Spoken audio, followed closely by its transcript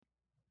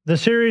The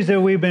series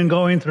that we've been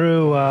going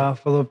through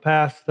for the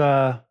past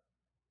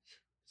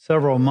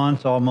several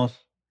months, almost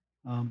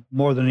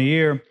more than a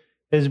year,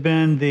 has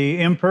been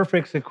the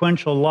imperfect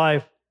sequential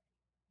life,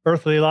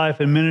 earthly life,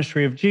 and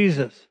ministry of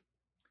Jesus.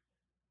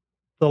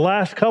 The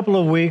last couple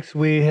of weeks,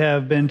 we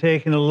have been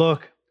taking a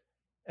look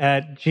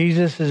at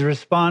Jesus'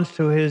 response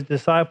to his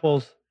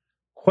disciples'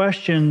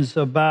 questions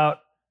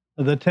about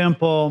the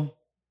temple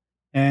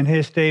and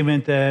his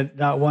statement that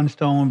not one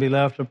stone will be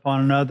left upon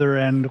another,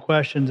 and the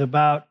questions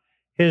about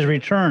his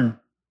return.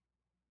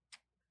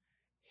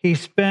 He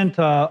spent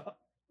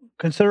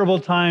considerable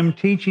time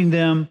teaching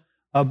them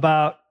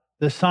about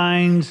the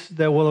signs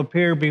that will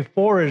appear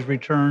before his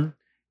return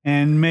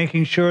and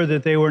making sure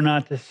that they were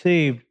not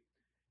deceived.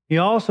 We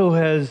have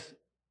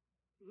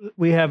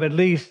at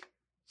least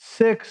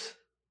 6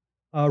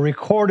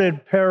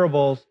 recorded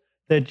parables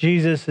that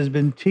Jesus has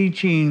been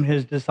teaching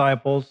his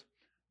disciples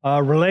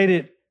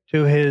related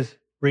to his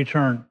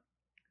return.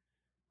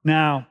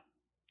 Now,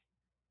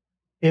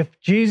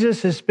 if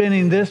Jesus is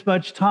spending this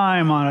much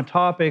time on a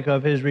topic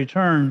of his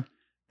return,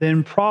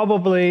 then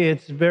probably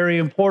it's very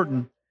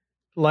important.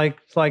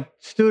 It's like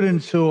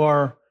students who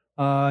are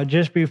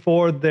just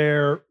before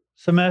their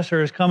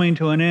semester is coming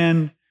to an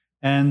end,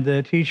 and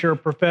the teacher or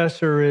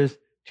professor is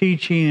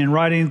teaching and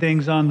writing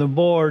things on the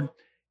board,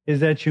 is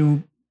that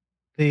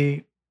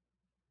the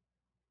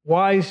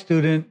wise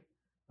student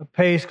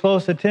pays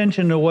close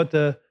attention to what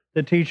the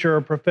teacher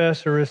or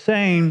professor is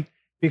saying,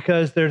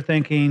 because they're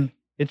thinking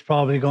it's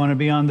probably going to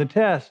be on the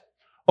test.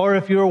 Or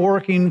if you're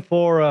working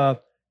for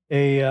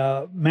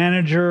a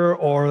manager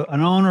or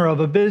an owner of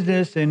a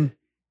business, and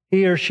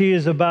he or she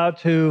is about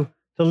to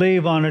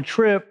leave on a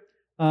trip,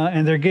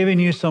 and they're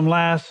giving you some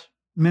last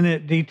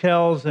minute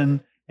details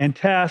and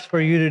tasks for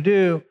you to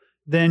do,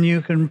 then you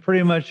can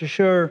pretty much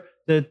assure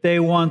that they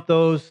want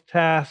those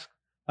tasks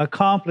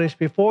accomplished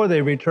before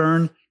they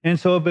return. And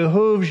so it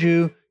behooves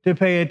you to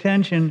pay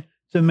attention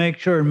to make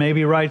sure,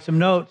 maybe write some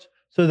notes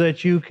so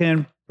that you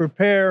can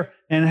prepare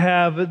and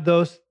have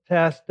those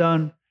tasks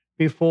done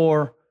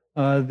before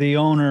the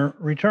owner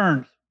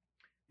returns.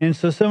 And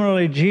so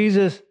similarly,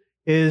 Jesus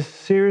is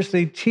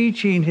seriously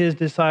teaching his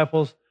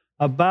disciples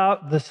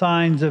about the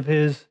signs of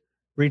his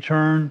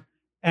return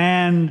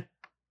and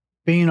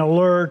being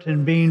alert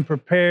and being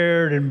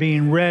prepared and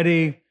being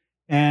ready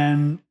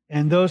and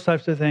those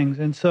types of things.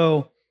 And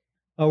so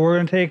we're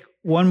going to take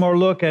one more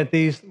look at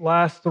these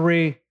last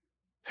 3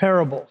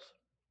 parables.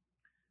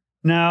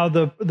 Now,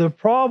 the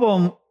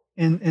problem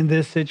in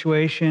this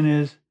situation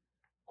is,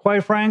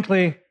 quite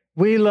frankly,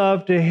 we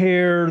love to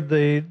hear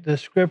the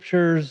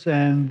scriptures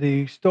and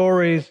the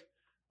stories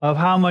of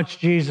how much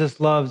Jesus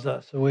loves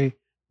us. So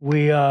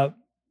the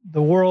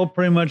world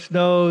pretty much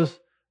knows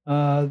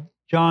John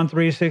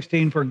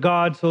 3:16, for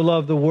God so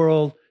loved the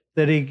world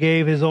that he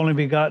gave his only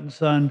begotten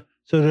Son,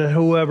 so that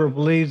whoever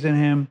believes in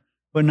him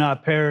would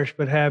not perish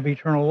but have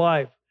eternal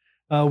life.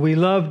 We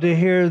love to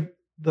hear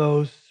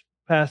those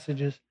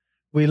passages.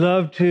 We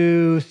love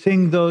to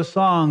sing those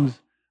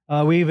songs.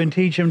 We even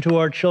teach them to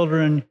our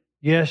children.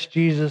 Yes,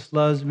 Jesus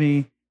loves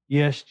me.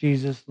 Yes,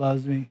 Jesus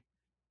loves me,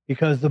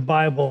 because the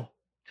Bible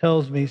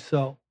tells me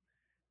so.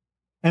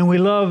 And we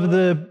love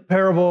the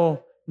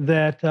parable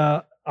that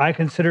I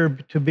consider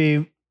to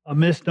be a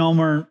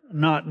misnomer,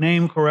 not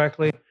named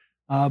correctly,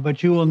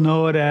 but you will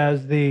know it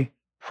as the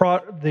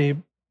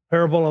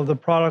parable of the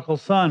prodigal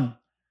son,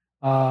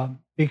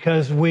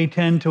 because we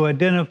tend to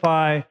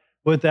identify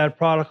with that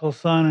prodigal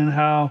son and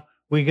how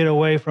we get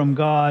away from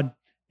God,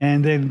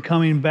 and then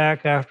coming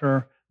back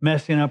after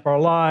messing up our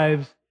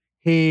lives,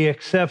 he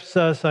accepts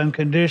us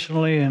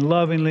unconditionally and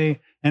lovingly,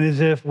 and as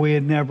if we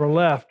had never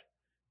left.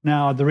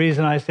 Now, the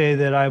reason I say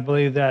that I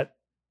believe that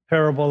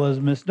parable is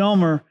a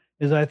misnomer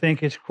is I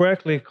think it's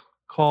correctly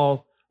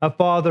called a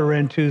father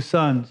and 2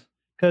 sons,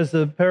 because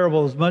the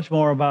parable is much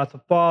more about the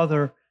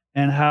father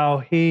and how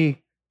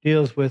he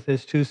deals with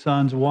his 2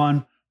 sons,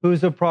 one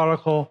who's a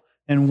prodigal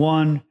and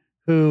one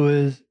who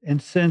is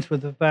incensed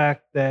with the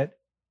fact that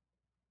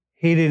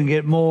he didn't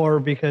get more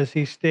because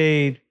he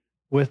stayed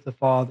with the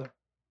Father.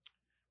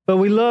 But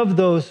we love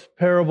those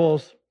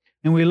parables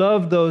and we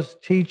love those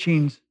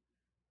teachings,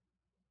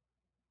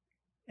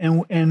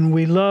 and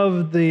we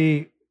love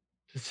the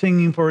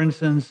singing, for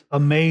instance,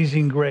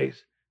 Amazing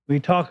Grace.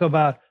 We talk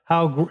about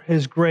how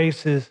his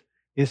grace is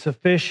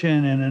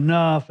sufficient and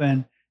enough,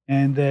 and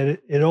that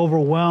it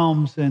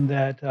overwhelms, and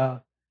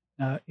that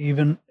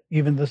even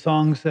the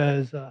song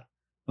says,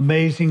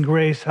 Amazing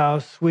Grace, how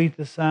sweet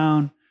the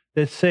sound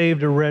that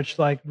saved a wretch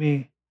like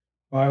me.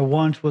 For I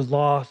once was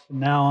lost, and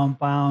now I'm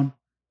found,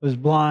 was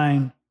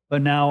blind,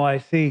 but now I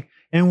see.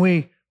 And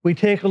we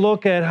take a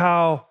look at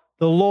how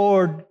the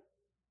Lord,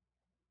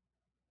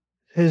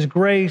 his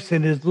grace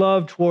and his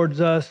love towards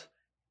us,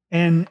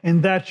 and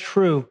that's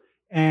true.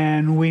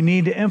 And we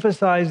need to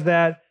emphasize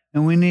that,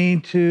 and we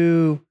need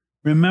to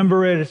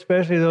remember it,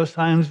 especially those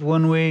times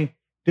when we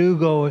do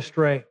go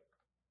astray.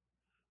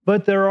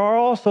 But there are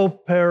also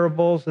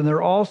parables, and there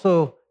are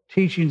also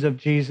teachings of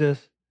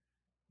Jesus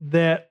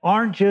that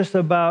aren't just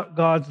about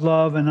God's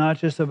love and not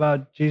just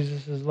about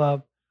Jesus'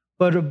 love,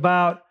 but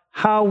about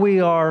how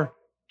we are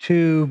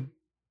to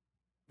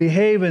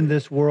behave in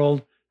this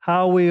world,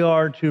 how we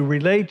are to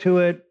relate to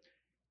it,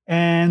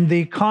 and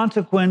the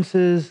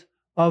consequences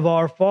of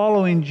our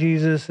following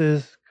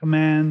Jesus'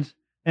 commands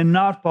and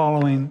not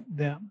following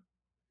them.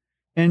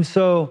 And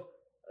so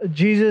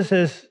Jesus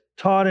has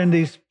taught in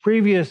these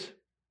previous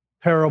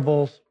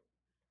parables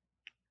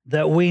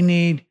that we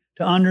need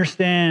to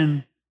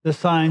understand the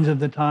signs of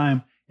the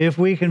time. If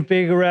we can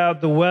figure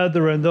out the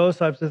weather and those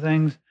types of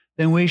things,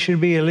 then we should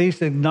be at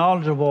least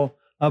knowledgeable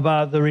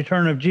about the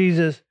return of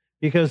Jesus,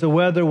 because the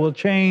weather will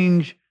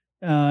change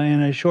in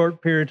a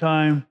short period of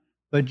time,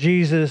 but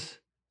Jesus'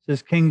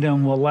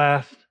 kingdom will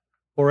last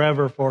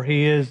forever, for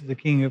he is the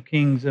King of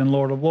Kings and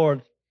Lord of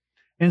Lords.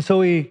 And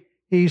so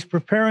he's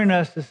preparing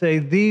us to say,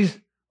 these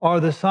are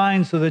the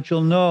signs so that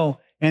you'll know,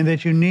 and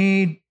that you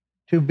need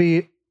to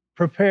be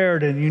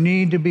prepared, and you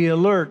need to be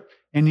alert,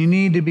 and you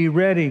need to be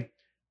ready.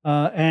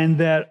 And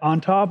that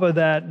on top of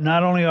that,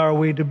 not only are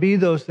we to be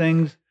those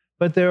things,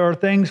 but there are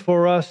things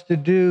for us to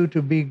do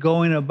to be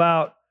going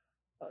about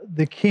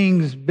the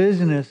King's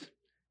business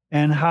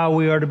and how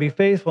we are to be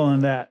faithful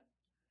in that.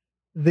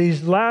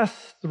 These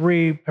last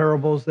three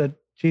parables that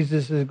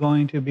Jesus is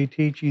going to be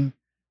teaching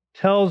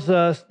tells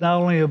us not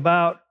only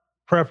about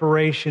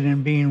preparation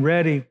and being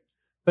ready,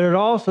 but it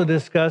also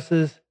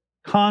discusses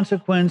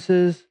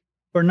consequences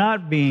for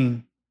not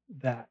being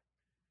that.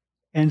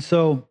 And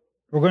so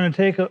we're going to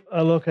take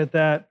a look at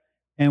that,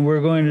 and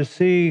we're going to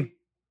see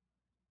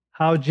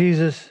how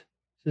Jesus'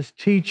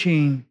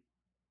 teaching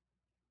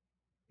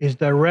is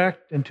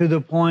direct and to the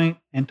point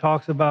and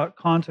talks about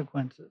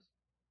consequences.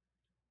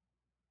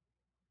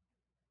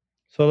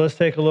 So let's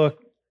take a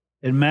look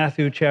at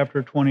Matthew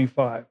chapter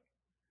 25.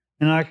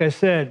 And like I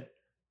said,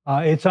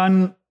 it's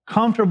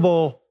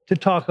uncomfortable to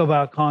talk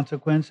about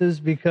consequences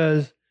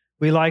because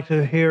we like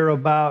to hear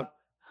about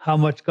how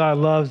much God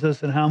loves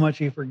us and how much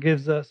he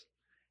forgives us.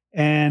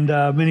 And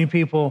many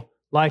people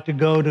like to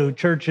go to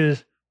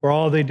churches where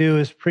all they do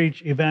is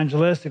preach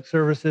evangelistic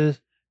services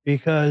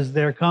because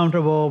they're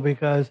comfortable,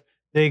 because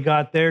they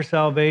got their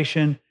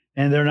salvation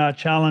and they're not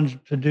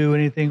challenged to do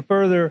anything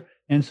further.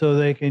 And so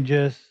they can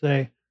just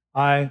say,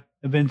 I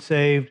have been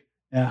saved,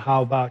 and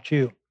how about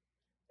you?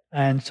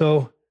 And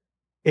so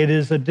it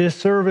is a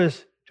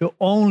disservice to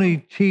only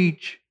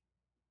teach,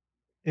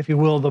 if you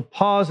will, the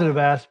positive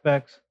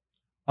aspects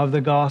of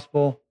the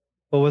gospel,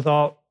 but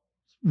without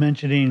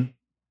mentioning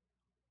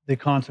the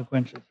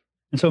consequences.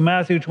 And so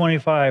Matthew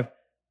 25,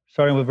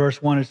 starting with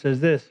verse 1, it says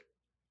this: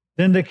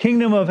 Then the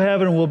kingdom of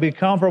heaven will be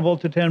comparable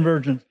to 10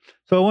 virgins.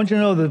 So I want you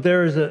to know that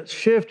there is a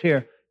shift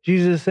here.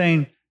 Jesus is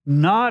saying,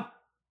 not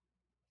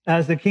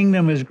as the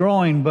kingdom is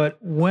growing, but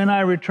when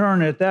I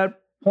return at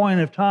that point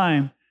of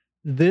time,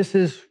 this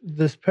is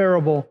this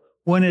parable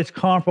when it's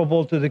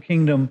comparable to the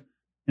kingdom.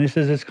 And it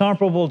says it's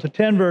comparable to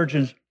 10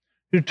 virgins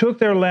who took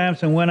their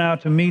lamps and went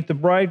out to meet the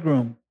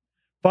bridegroom.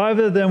 5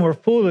 of them were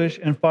foolish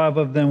and 5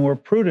 of them were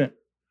prudent.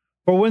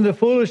 For when the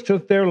foolish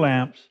took their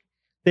lamps,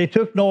 they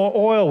took no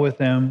oil with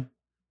them,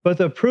 but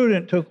the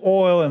prudent took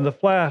oil in the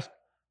flask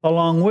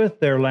along with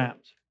their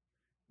lamps.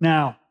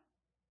 Now,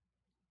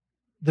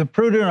 the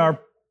prudent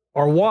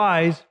are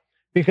wise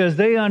because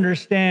they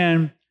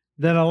understand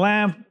that a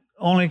lamp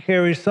only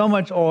carries so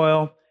much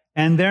oil,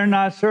 and they're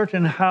not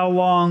certain how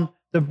long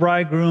the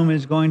bridegroom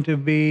is going to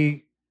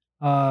be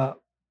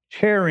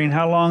tarrying,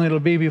 how long it'll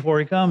be before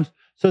he comes.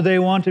 So they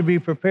want to be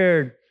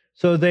prepared.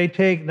 So they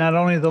take not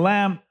only the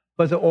lamp,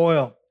 but the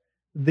oil.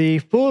 The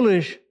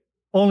foolish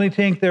only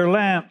take their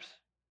lamps,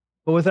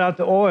 but without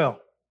the oil.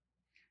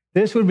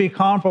 This would be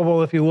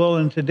comparable, if you will,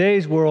 in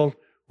today's world,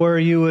 where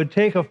you would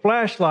take a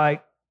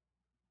flashlight,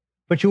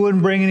 but you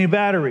wouldn't bring any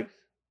batteries.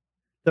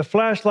 The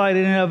flashlight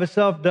in and of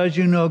itself does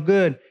you no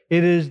good.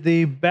 It is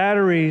the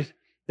batteries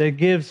that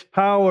gives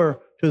power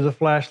to the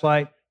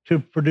flashlight to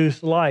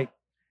produce light.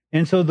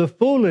 And so the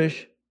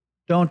foolish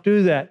don't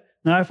do that.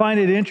 Now, I find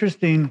it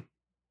interesting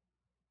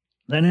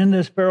that in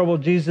this parable,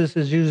 Jesus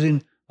is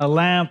using a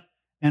lamp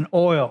and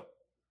oil.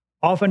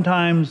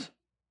 Oftentimes,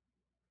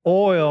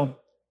 oil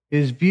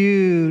is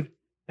viewed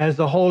as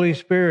the Holy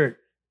Spirit.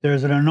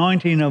 There's an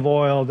anointing of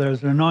oil.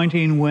 There's an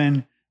anointing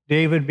when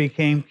David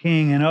became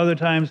king, and other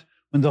times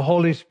when the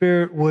Holy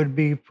Spirit would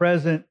be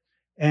present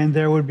and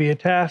there would be a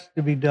task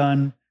to be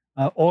done,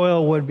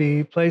 oil would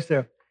be placed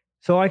there.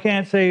 So I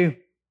can't say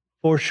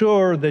for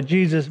sure that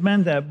Jesus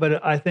meant that,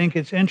 but I think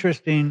it's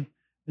interesting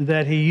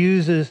that he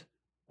uses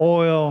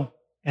oil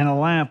and a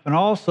lamp. And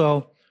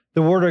also,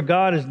 the Word of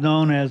God is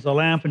known as a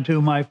lamp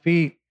unto my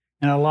feet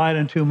and a light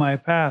unto my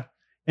path.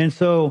 And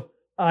so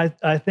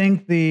I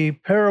think the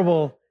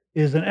parable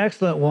is an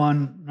excellent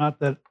one. Not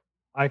that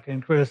I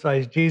can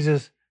criticize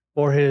Jesus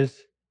for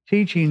his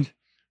teachings,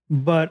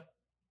 but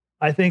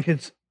I think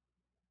it's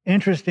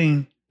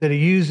interesting that he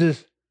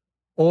uses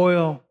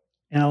oil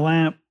and a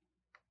lamp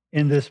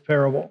in this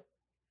parable.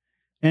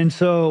 And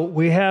so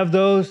we have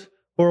those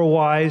who are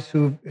wise,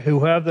 who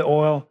have the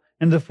oil,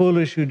 and the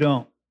foolish who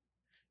don't.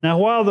 Now,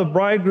 while the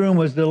bridegroom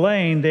was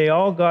delaying, they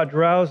all got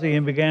drowsy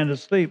and began to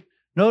sleep.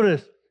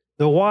 Notice,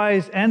 the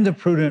wise and the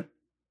prudent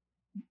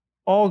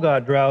all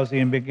got drowsy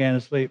and began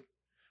to sleep.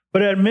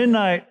 But at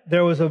midnight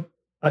there was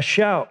a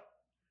shout,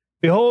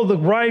 "Behold, the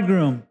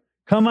bridegroom,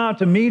 come out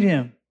to meet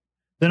him."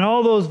 Then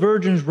all those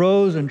virgins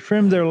rose and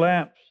trimmed their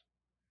lamps.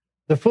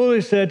 The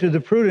foolish said to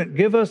the prudent,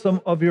 "Give us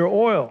some of your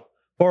oil,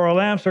 for our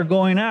lamps are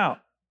going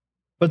out."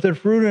 But the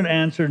prudent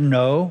answered,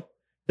 "No,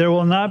 there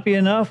will not be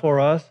enough for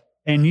us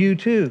and you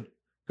too.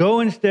 Go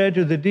instead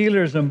to the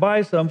dealers and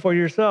buy some for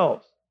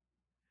yourselves."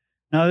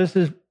 Now this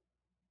is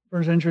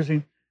first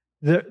interesting.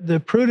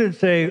 The prudent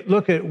say,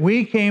 "Look,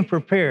 we came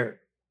prepared.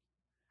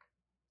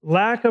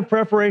 Lack of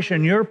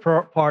preparation on your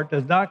part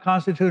does not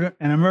constitute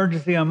an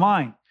emergency on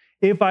mine.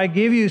 If I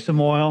give you some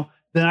oil,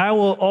 then I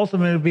will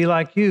ultimately be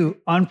like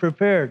you,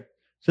 unprepared."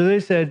 So they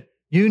said,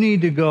 "You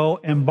need to go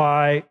and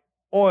buy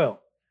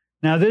oil."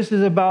 Now, this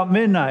is about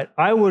midnight.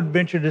 I would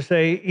venture to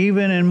say,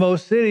 even in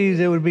most cities,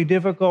 it would be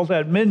difficult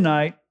at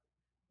midnight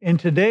in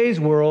today's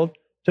world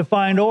to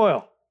find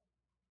oil.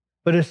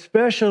 But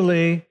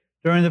especially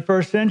during the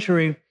first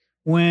century,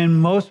 when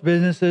most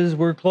businesses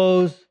were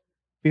closed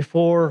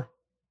before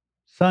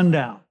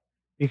sundown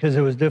because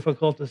it was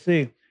difficult to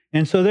see.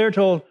 And so they're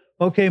told,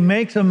 okay,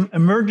 make some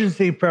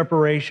emergency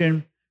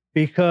preparation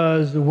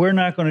because we're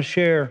not going to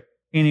share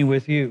any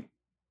with you.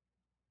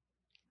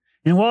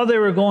 And while they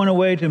were going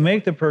away to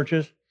make the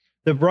purchase,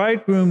 the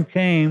bridegroom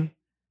came,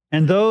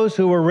 and those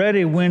who were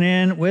ready went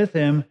in with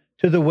him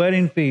to the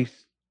wedding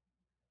feast,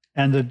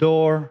 and the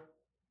door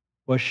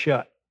was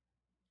shut.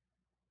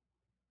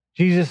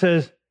 Jesus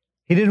says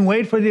he didn't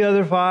wait for the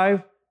other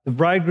five. The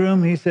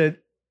bridegroom, he said,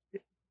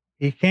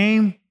 he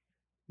came,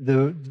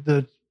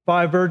 the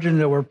five virgins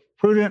that were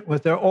prudent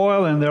with their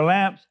oil and their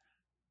lamps,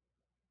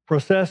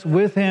 processed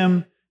with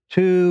him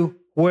to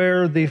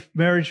where the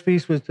marriage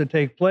feast was to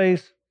take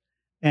place.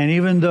 And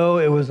even though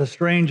it was a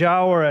strange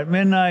hour at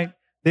midnight,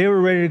 they were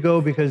ready to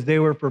go because they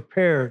were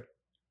prepared.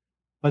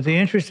 But the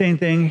interesting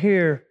thing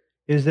here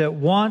is that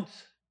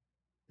once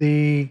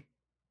the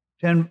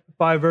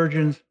five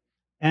virgins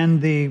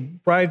and the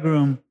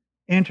bridegroom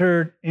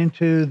entered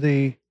into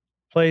the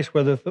place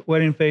where the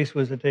wedding feast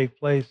was to take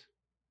place,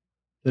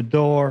 the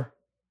door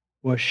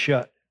was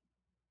shut.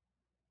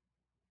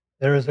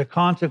 There is a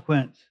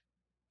consequence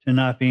to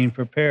not being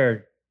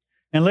prepared.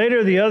 And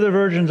later the other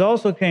virgins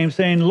also came,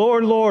 saying,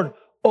 "Lord, Lord,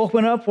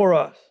 open up for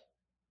us."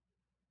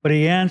 But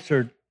he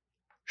answered,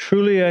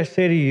 "Truly I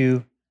say to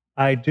you,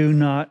 I do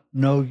not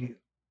know you."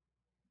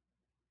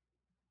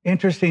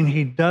 Interesting,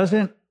 he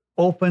doesn't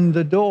open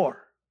the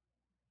door.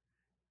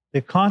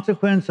 The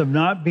consequence of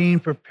not being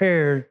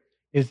prepared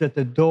is that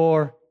the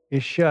door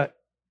is shut.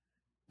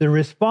 The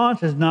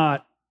response is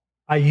not,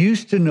 "I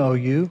used to know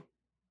you,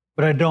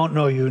 but I don't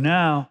know you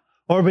now,"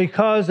 or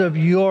 "Because of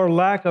your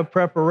lack of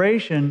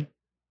preparation,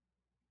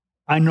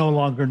 I no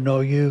longer know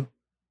you."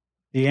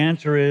 The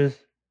answer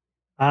is,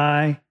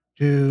 "I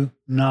do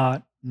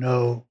not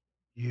know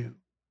you."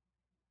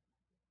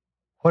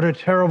 What a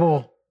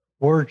terrible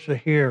word to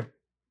hear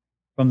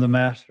from the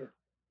Master.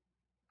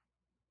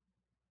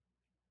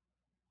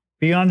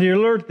 Be on the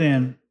alert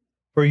then,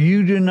 for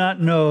you do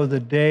not know the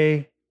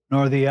day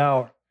nor the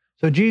hour.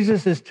 So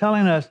Jesus is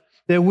telling us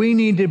that we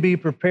need to be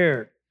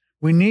prepared.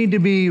 We need to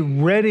be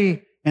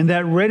ready, and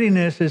that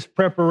readiness is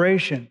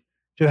preparation,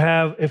 to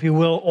have, if you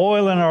will,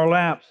 oil in our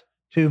lamps,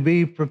 to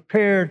be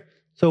prepared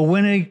so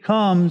when he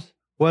comes,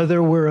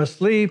 whether we're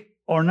asleep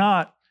or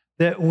not,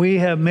 that we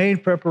have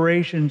made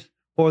preparations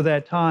for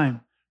that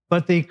time.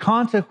 But the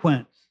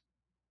consequence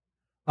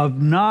of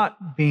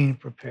not being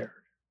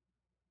prepared,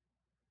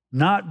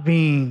 not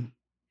being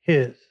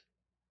his,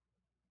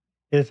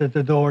 is that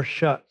the door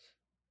shuts.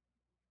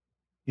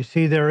 You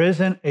see, there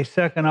isn't a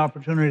second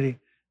opportunity.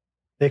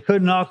 They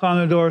could knock on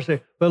the door and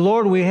say, "But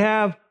Lord, we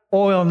have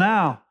oil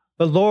now.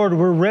 But Lord,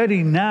 we're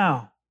ready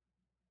now."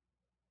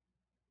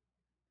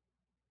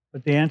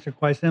 But the answer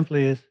quite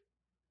simply is,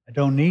 "I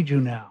don't need you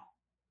now.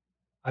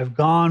 I've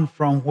gone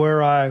from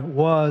where I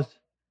was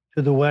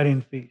to the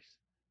wedding feast.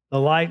 The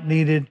light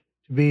needed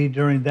to be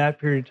during that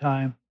period of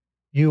time.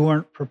 You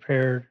weren't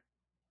prepared.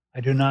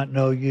 I do not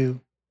know you."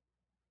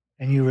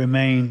 And you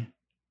remain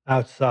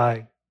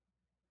outside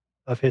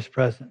of his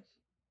presence.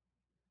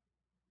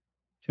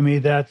 To me,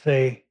 that's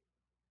a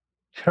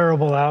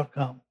terrible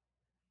outcome.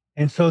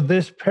 And so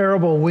this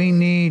parable, we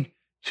need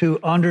to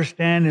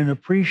understand and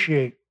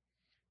appreciate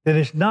that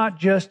it's not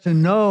just to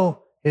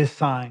know his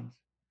signs.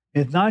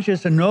 It's not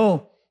just to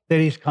know that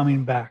he's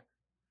coming back,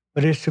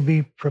 but it's to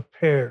be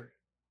prepared.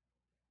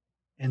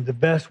 And the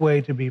best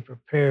way to be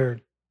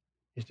prepared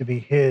is to be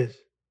his,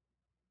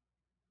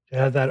 to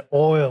have that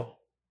oil,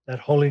 that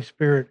Holy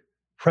Spirit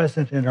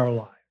present in our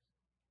lives.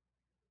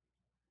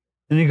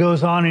 Then he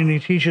goes on and he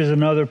teaches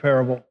another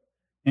parable.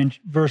 In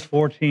verse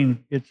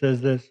 14, it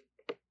says this: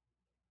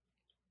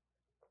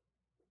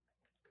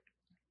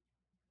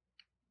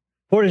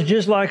 "For it is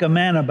just like a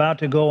man about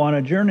to go on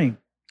a journey,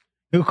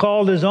 who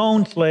called his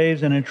own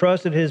slaves and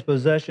entrusted his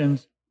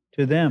possessions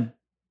to them.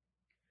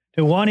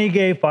 To one he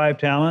gave 5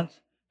 talents,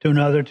 to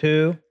another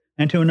 2,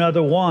 and to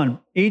another 1,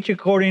 each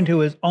according to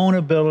his own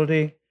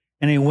ability,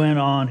 and he went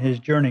on his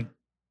journey."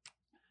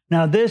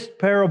 Now, this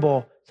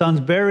parable sounds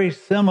very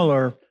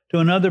similar to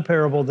another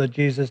parable that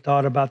Jesus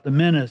taught about the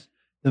minas.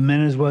 The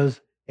minas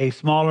was a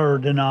smaller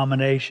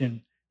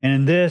denomination. And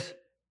in this,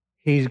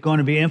 he's going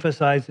to be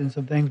emphasizing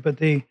some things, but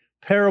the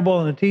parable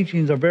and the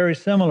teachings are very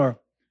similar.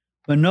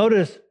 But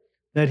notice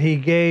that he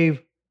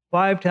gave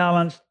 5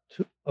 talents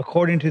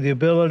according to the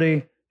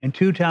ability, and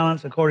 2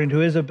 talents according to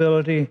his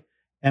ability,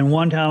 and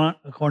 1 talent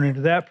according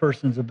to that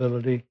person's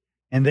ability.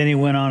 And then he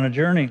went on a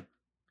journey.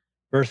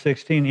 Verse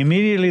 16,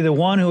 immediately the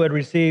one who had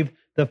received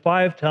the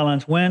 5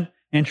 talents went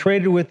and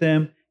traded with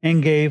them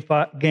and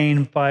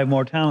gained 5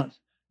 more talents.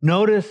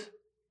 Notice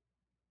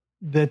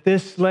that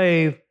this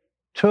slave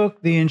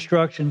took the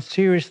instruction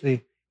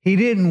seriously. He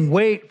didn't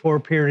wait for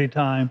a period of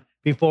time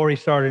before he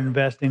started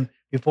investing,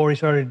 before he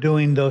started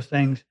doing those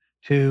things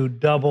to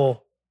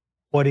double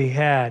what he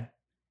had.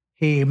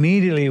 He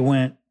immediately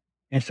went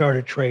and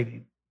started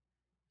trading.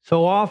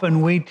 So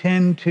often we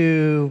tend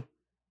to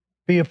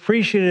be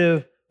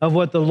appreciative of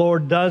what the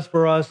Lord does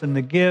for us and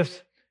the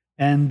gifts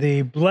and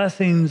the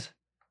blessings,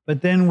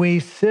 but then we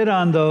sit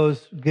on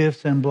those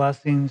gifts and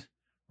blessings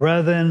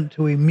rather than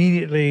to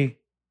immediately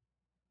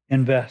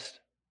invest.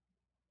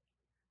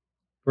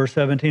 Verse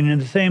 17, in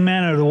the same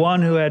manner, the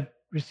one who had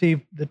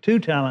received the 2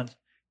 talents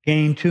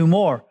gained 2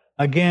 more.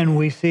 Again,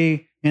 we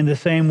see in the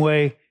same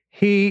way,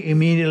 he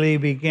immediately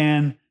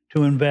began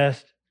to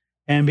invest.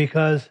 And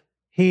because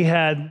he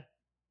had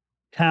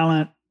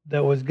talent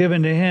that was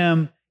given to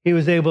him, he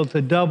was able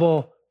to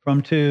double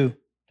from 2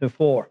 to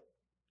 4.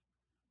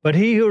 But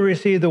he who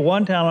received the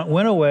 1 talent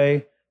went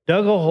away,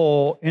 dug a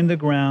hole in the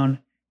ground,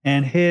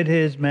 and hid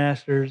his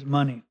master's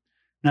money.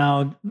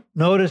 Now,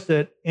 notice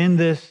that in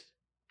this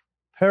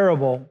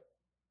parable,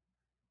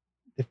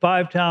 the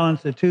 5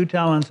 talents, the 2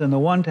 talents, and the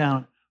 1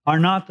 talent are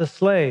not the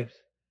slaves.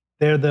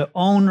 They're the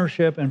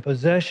ownership and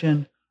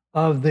possession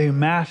of the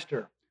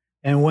master.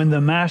 And when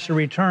the master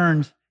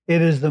returns,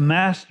 it is the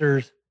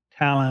master's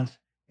talents.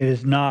 It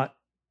is not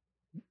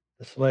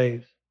the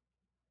slaves.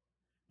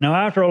 Now,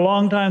 after a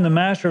long time, the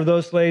master of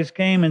those slaves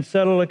came and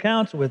settled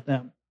accounts with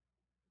them.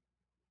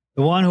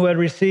 The one who had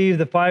received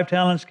the 5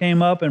 talents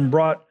came up and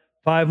brought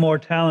 5 more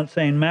talents,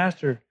 saying,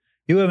 Master,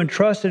 you have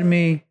entrusted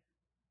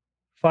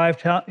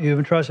 5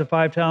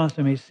 talents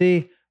to me.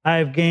 See, I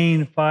have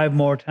gained 5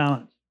 more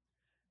talents.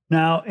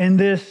 Now, in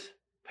this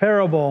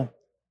parable,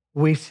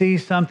 we see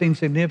something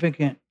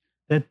significant,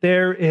 that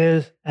there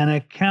is an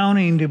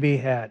accounting to be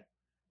had.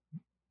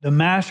 The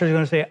master is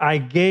going to say, I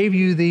gave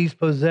you these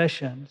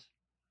possessions.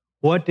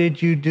 What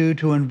did you do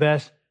to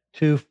invest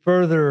to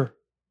further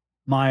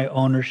my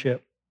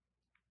ownership?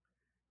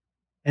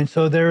 And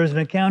so there is an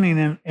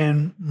accounting,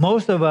 and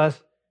most of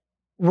us,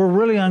 we're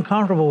really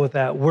uncomfortable with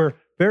that. We're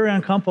very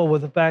uncomfortable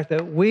with the fact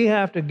that we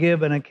have to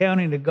give an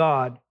accounting to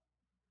God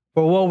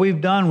for what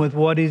we've done with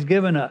what he's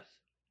given us.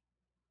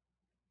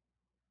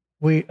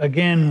 We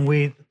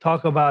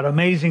talk about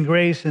amazing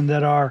grace and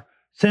that our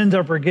sins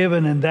are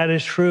forgiven, and that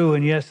is true,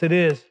 and yes, it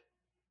is.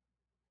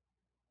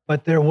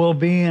 But there will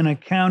be an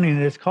accounting.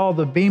 It's called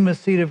the Bema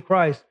Seat of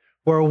Christ,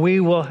 where we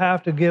will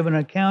have to give an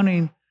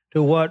accounting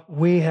to what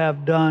we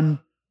have done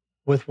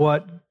with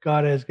what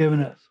God has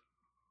given us.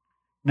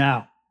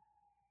 Now,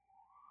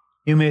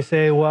 you may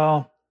say,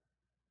 well,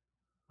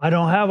 I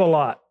don't have a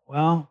lot.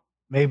 Well,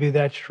 maybe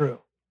that's true.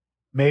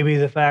 Maybe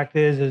the fact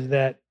is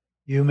that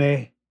you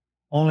may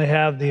only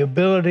have the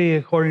ability,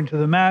 according to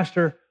the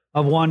master,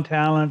 of 1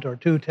 talent or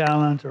 2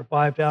 talents or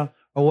 5 talents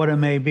or what it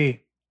may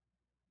be.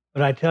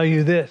 But I tell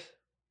you this,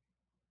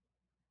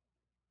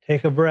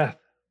 take a breath.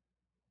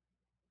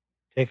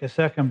 Take a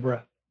second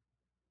breath.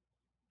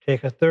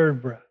 Take a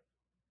third breath.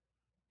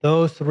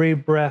 Those 3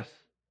 breaths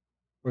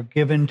were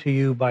given to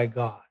you by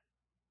God.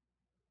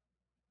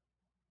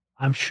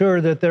 I'm sure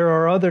that there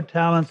are other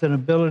talents and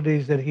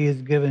abilities that he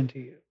has given to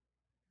you.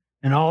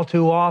 And all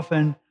too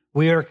often,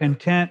 we are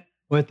content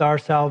with our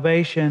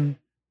salvation,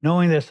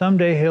 knowing that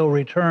someday he'll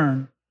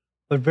return,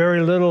 but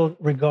very little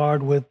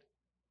regard with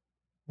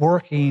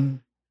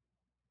working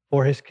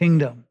for his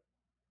kingdom.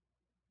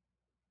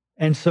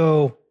 And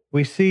so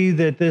we see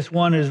that this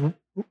one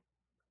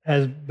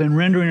has been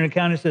rendering an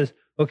account. It says,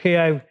 okay,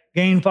 I've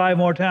gained 5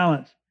 more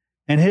talents.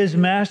 And his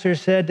master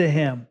said to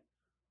him,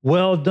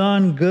 well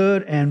done,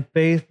 good and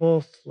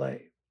faithful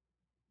slave.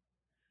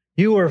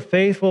 You are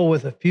faithful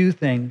with a few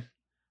things.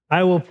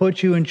 I will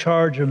put you in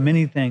charge of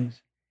many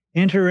things.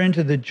 Enter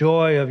into the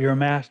joy of your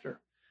master.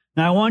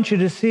 Now, I want you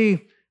to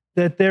see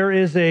that there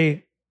is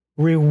a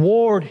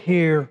reward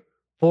here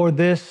for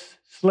this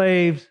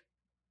slave's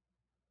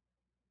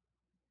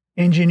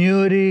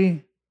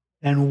ingenuity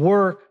and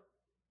work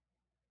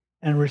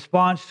and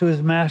response to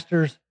his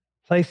master's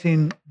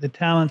placing the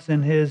talents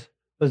in his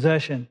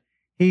possession.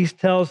 He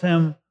tells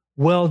him,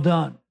 well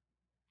done.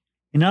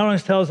 He not only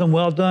tells him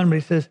well done, but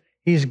he says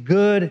he's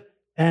good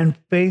and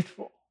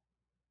faithful.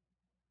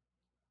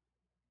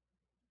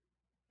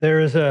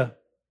 There is a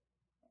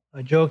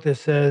joke that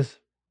says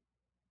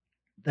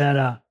that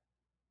a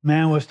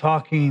man was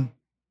talking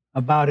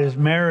about his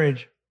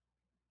marriage,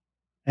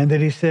 and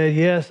that he said,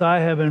 yes, I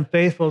have been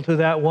faithful to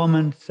that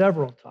woman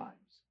several times.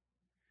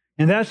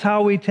 And that's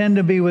how we tend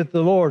to be with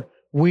the Lord.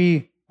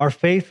 we are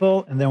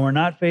faithful, and then we're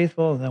not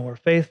faithful, and then we're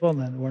faithful,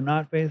 and then we're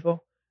not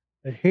faithful.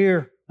 But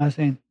here, I'm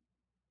saying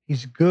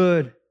he's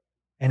good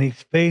and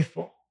he's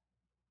faithful.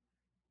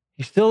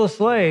 He's still a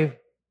slave.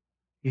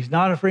 He's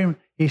not a freeman.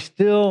 He's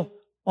still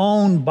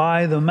owned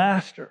by the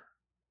master.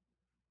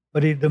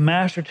 But the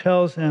master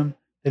tells him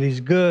that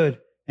he's good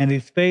and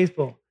he's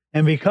faithful.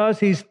 And because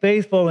he's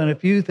faithful in a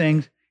few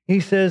things, he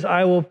says,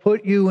 I will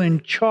put you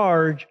in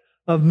charge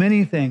of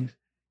many things.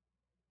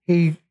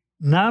 He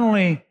not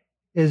only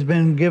has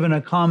been given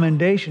a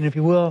commendation, if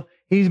you will,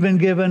 he's been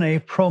given a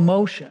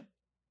promotion.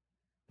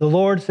 The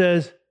Lord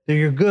says that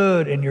you're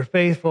good and you're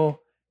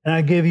faithful, and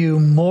I give you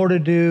more to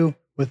do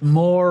with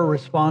more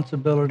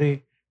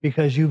responsibility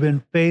because you've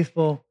been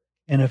faithful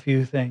in a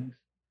few things.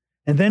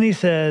 And then he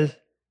says,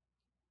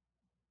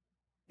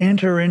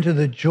 enter into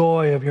the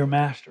joy of your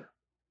master.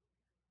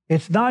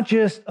 It's not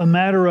just a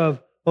matter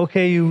of,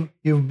 okay,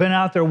 you've been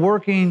out there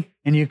working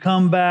and you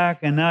come back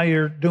and now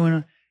you're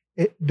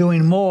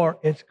doing more.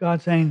 It's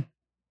God saying,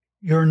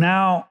 you're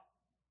now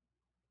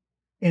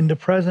in the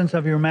presence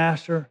of your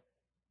master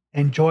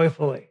and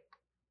joyfully.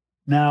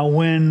 Now,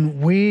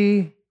 when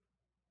we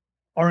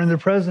are in the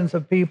presence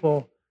of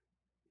people,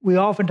 we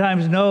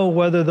oftentimes know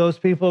whether those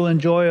people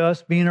enjoy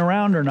us being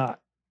around or not.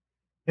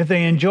 If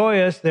they enjoy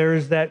us, there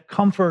is that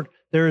comfort,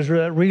 there is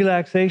that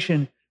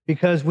relaxation,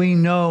 because we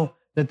know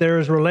that there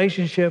is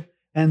relationship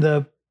and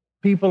the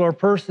people or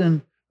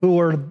person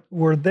who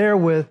we're there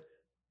with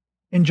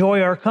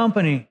enjoy our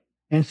company.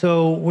 And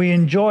so we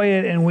enjoy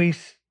it and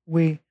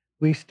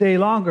we stay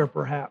longer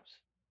perhaps.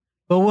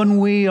 But when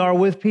we are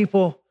with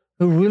people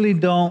who really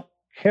don't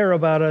care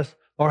about us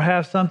or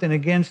have something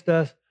against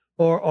us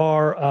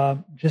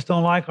or just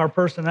don't like our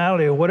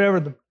personality or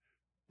whatever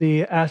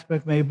the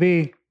aspect may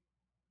be,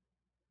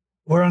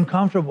 we're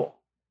uncomfortable.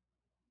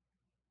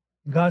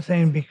 God's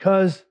saying,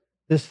 because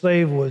this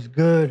slave was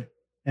good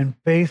and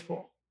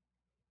faithful,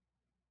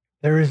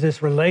 there is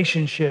this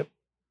relationship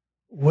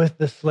with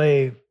the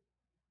slave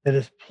that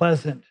is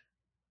pleasant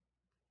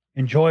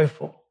and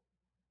joyful.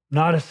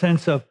 Not a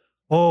sense of,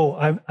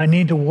 oh, I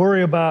need to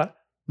worry about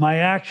my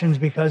actions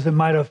because it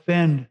might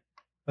offend,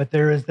 but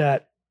there is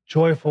that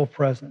joyful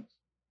presence.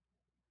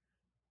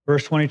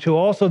 Verse 22,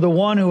 also the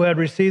one who had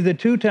received the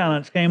 2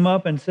 talents came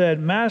up and said,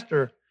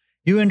 Master,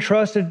 you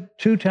entrusted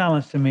 2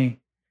 talents to me.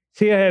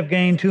 See, I have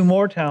gained 2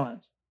 more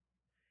talents.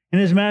 And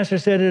his master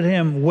said to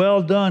him,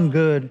 well done,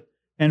 good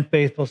and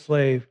faithful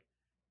slave.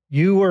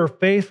 You were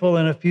faithful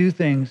in a few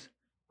things.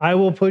 I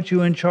will put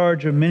you in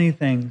charge of many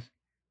things.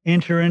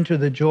 Enter into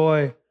the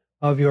joy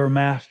of your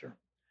master.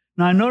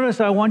 Now,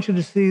 notice I want you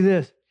to see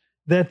this,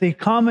 that the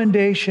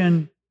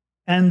commendation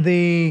and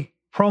the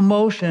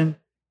promotion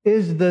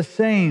is the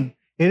same.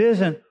 It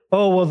isn't,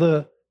 oh,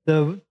 well,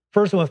 the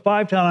person with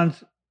 5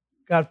 talents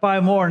got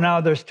 5 more,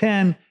 now there's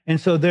 10, and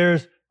so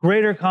there's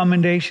greater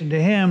commendation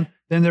to him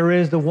than there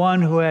is the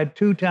one who had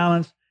 2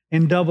 talents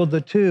and doubled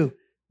the 2.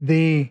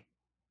 The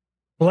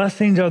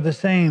blessings are the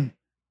same.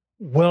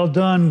 Well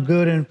done,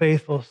 good and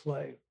faithful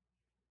slave.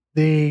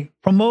 The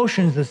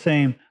promotion's the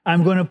same.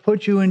 I'm going to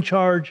put you in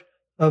charge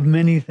of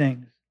many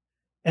things.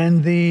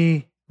 And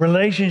the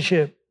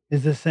relationship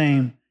is the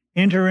same.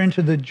 Enter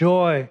into the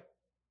joy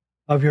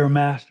of your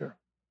master.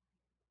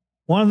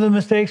 One of the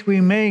mistakes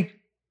we make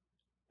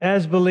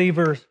as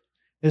believers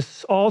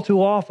is all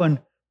too often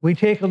we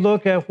take a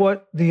look at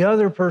what the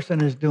other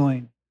person is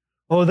doing.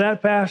 Oh,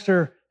 that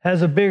pastor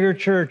has a bigger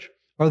church,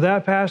 or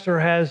that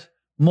pastor has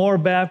more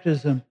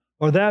baptism,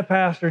 or that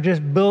pastor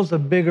just builds a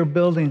bigger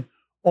building,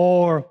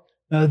 or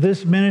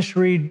this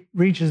ministry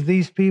reaches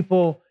these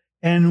people,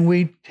 and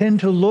we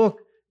tend to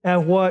look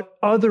at what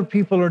other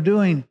people are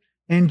doing.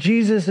 And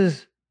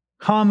Jesus'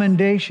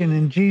 commendation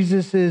and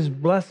Jesus'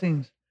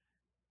 blessings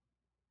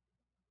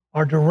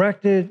are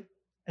directed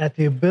at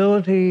the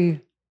ability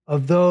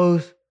of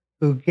those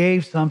who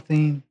gave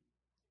something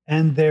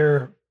and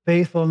their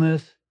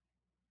faithfulness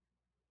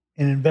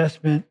and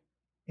investment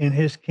in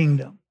his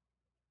kingdom.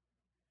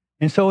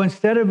 And so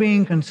instead of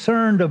being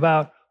concerned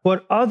about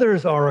what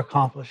others are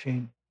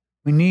accomplishing,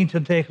 we need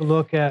to take a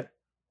look at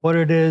what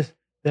it is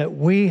that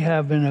we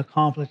have been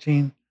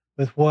accomplishing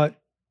with what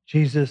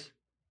Jesus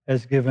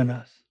has given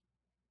us.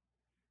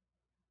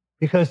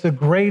 Because the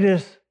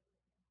greatest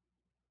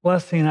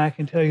blessing I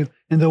can tell you,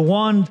 and the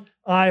one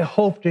I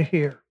hope to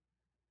hear,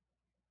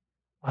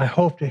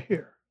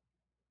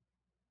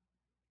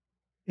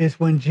 is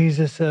when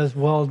Jesus says,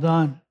 well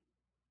done,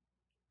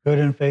 good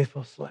and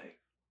faithful slave.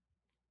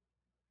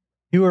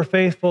 You are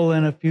faithful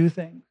in a few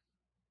things.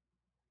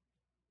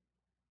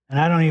 And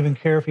I don't even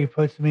care if he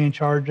puts me in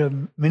charge of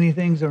many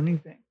things or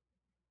anything.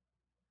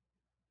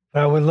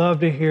 But I would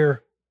love to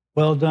hear,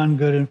 well done,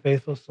 good and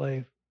faithful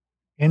slave.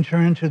 Enter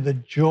into the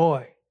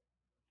joy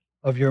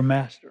of your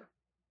master.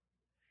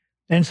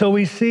 And so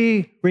we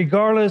see,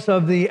 regardless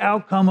of the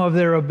outcome of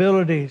their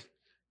abilities,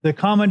 the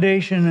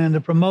commendation and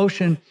the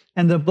promotion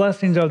and the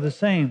blessings are the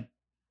same.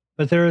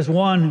 But there is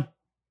one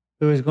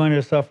who is going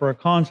to suffer a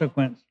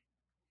consequence.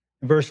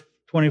 In verse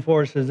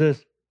 24 says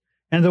this,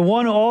 and the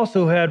one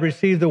also who had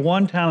received the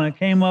 1 talent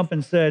came up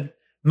and said,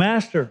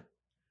 Master,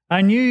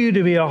 I knew you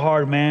to be a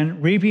hard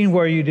man, reaping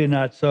where you did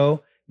not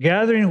sow,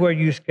 gathering where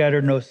you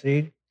scattered no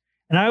seed.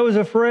 And I was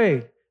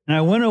afraid, and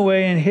I went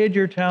away and hid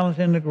your talent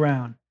in the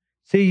ground.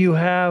 See, you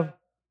have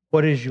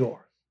what is yours.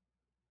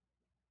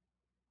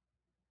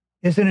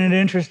 Isn't it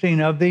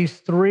interesting? Of these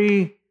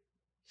three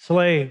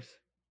slaves,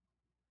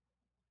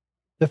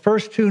 the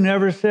first two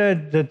never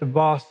said that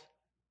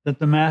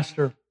the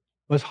master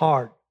was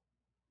hard.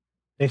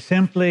 They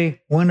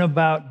simply went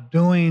about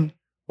doing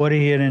what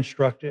he had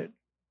instructed.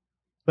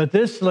 But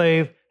this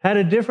slave had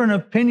a different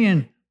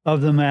opinion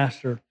of the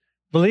master,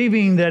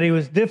 believing that he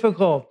was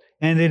difficult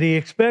and that he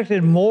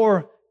expected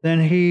more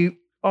than he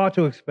ought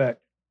to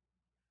expect.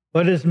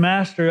 But his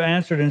master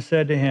answered and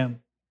said to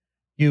him,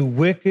 "You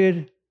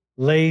wicked,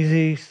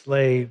 lazy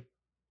slave.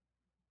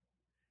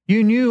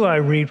 You knew I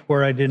reaped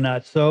where I did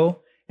not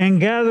sow, and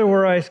gather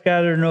where I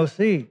scattered no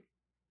seed."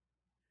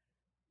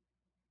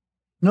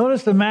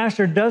 Notice the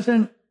master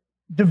doesn't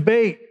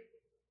debate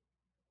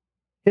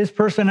his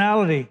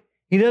personality.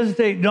 He doesn't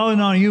say,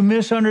 no, you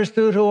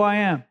misunderstood who I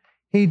am.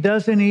 He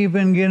doesn't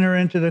even enter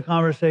into the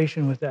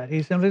conversation with that.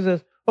 He simply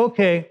says,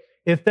 okay,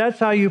 if that's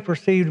how you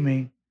perceived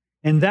me,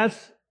 and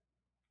that's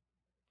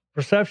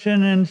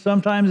perception and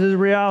sometimes is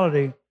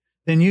reality,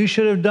 then you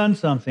should have done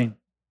something.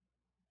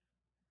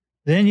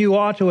 Then you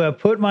ought to have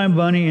put my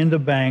money in the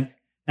bank,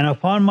 and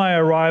upon my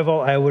arrival,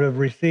 I would have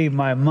received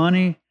my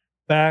money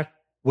back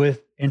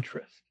with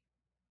interest.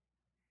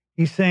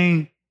 He's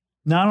saying,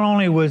 not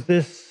only was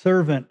this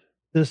servant,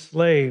 this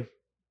slave,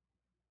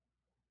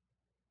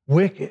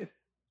 wicked,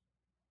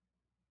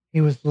 he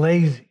was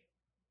lazy.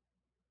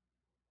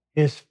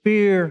 His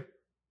fear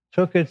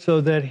took it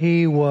so that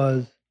he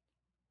was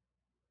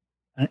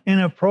an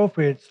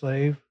inappropriate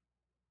slave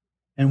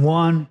and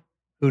one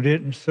who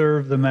didn't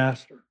serve the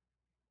master.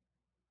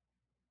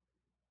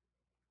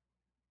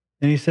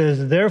 And he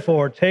says,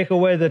 therefore, take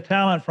away the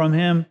talent from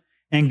him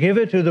and give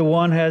it to the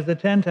one who has the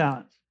 10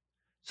 talents.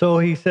 So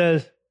he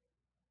says,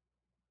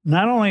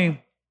 not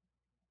only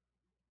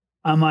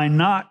am I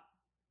not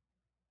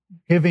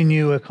giving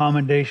you a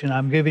commendation,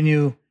 I'm giving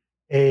you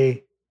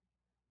a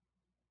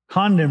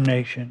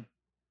condemnation,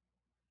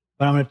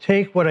 but I'm going to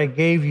take what I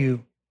gave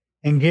you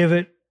and give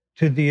it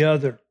to the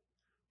other.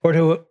 For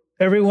to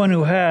everyone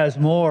who has,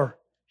 more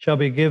shall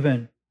be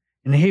given,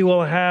 and he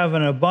will have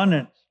an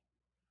abundance.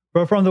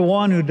 But from the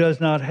one who does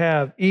not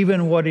have,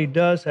 even what he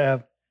does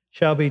have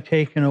shall be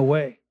taken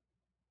away.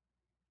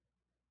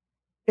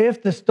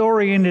 If the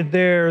story ended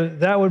there,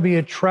 that would be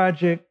a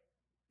tragic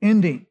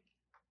ending.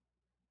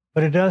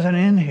 But it doesn't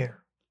end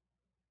here.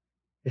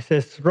 It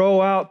says,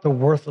 throw out the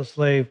worthless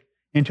slave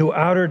into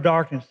outer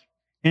darkness,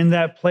 in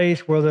that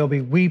place where there'll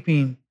be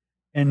weeping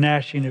and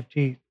gnashing of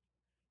teeth.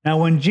 Now,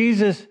 when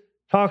Jesus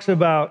talks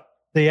about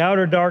the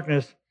outer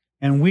darkness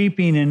and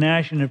weeping and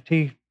gnashing of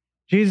teeth,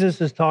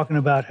 Jesus is talking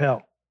about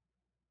hell.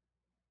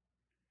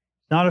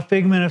 It's not a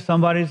figment of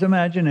somebody's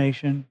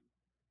imagination.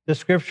 The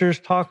scriptures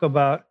talk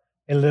about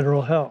a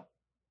literal hell.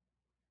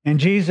 And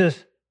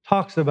Jesus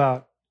talks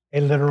about a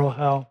literal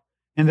hell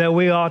and that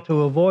we ought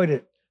to avoid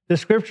it. The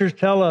scriptures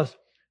tell us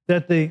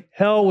that the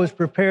hell was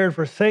prepared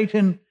for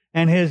Satan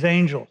and his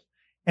angels.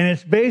 And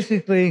it's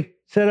basically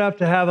set up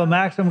to have a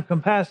maximum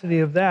capacity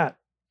of that.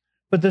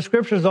 But the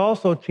scriptures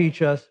also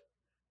teach us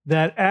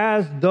that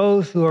as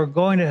those who are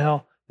going to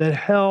hell, that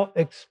hell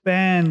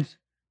expands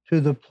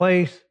to the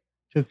place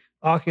to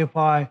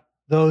occupy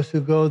those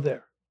who go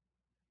there.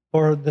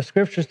 For the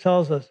scriptures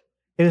tells us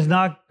it is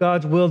not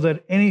God's will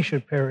that any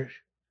should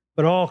perish,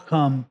 but all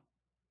come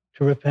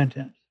to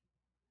repentance.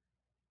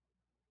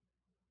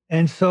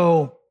 And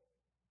so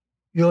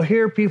you'll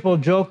hear people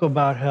joke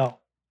about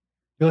hell.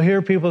 You'll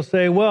hear people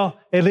say, well,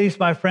 at least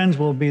my friends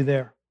will be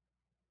there.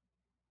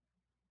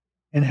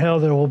 In hell,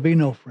 there will be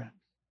no friends.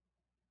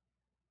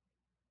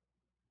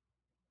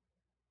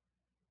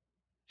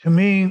 To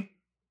me,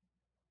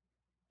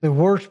 the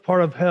worst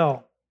part of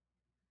hell,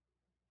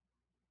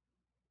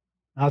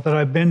 not that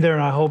I've been there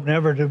and I hope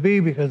never to be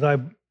because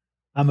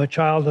I'm a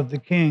child of the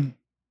King,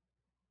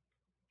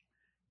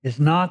 is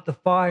not the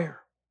fire.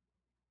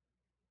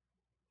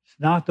 It's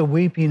not the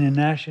weeping and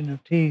gnashing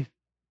of teeth.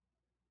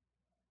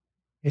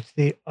 It's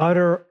the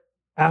utter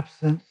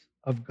absence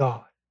of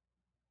God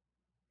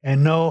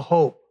and no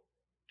hope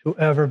to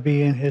ever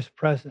be in his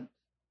presence.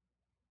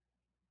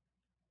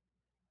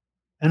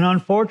 And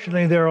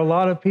unfortunately, there are a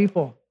lot of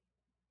people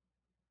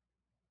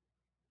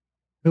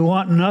who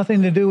want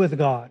nothing to do with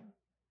God.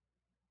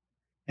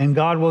 And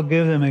God will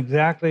give them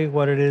exactly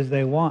what it is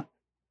they want.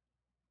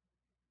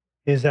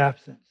 His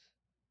absence,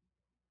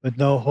 with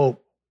no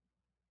hope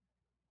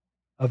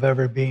of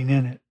ever being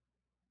in it.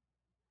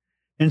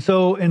 And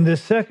so in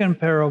this second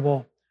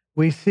parable,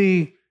 we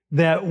see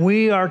that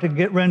we are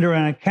to render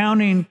an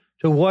accounting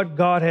to what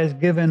God has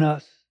given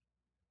us.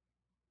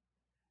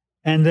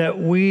 And that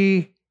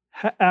we,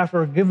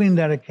 after giving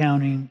that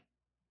accounting,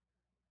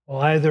 will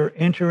either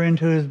enter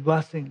into his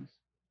blessings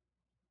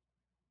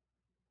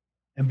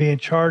and be in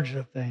charge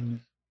of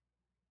things,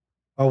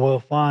 or we'll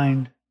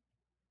find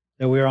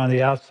that we are on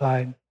the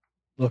outside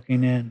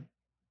looking in.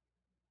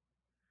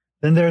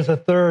 Then there's a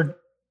third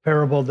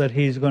parable that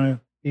he's going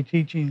to be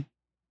teaching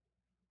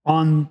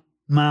on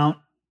Mount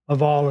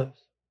of Olives.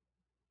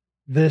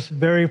 This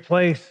very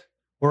place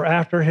where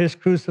after his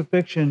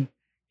crucifixion,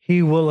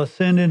 he will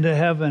ascend into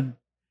heaven.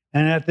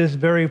 And at this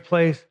very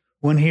place,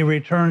 when he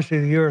returns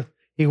to the earth,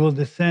 he will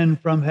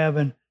descend from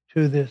heaven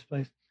to this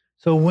place.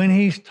 So when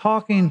he's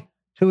talking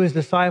to his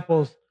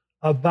disciples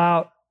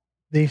about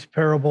these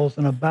parables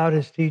and about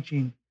his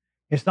teaching,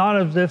 it's not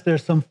as if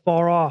there's some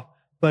far off,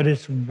 but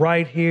it's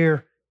right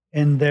here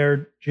in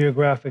their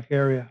geographic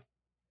area.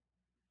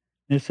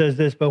 And it says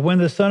this, but when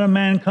the Son of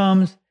Man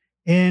comes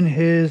in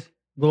his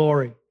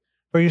glory.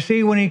 For you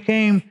see, when he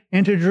came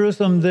into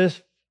Jerusalem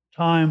this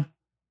time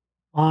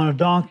on a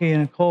donkey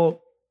and a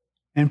colt,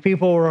 and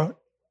people were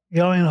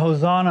yelling,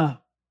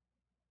 Hosanna,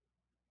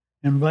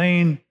 and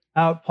laying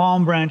out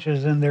palm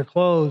branches in their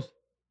clothes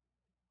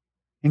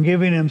and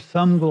giving him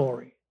some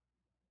glory.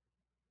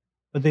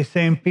 But these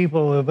same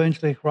people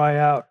eventually cry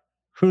out,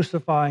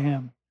 crucify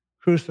him,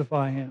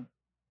 crucify him.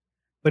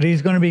 But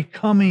he's going to be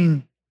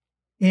coming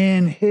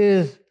in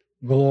his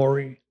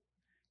glory,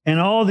 and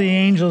all the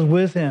angels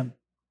with him.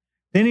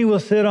 Then he will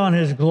sit on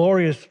his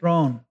glorious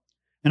throne,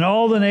 and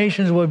all the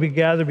nations will be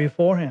gathered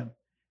before him.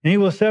 And he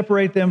will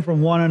separate them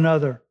from one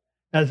another,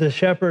 as the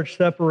shepherd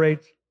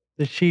separates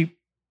the sheep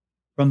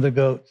from the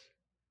goats.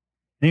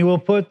 And he will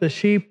put the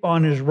sheep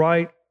on his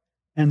right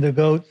and the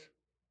goats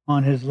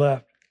on his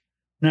left.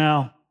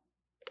 Now,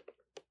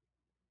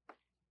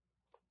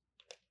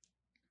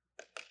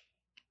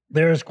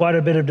 there is quite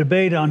a bit of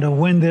debate on to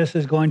when this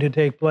is going to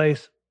take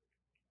place.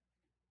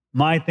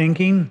 My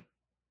thinking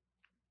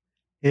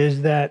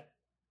is that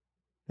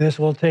this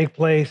will take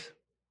place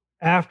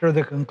after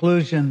the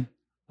conclusion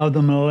of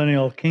the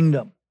millennial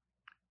kingdom.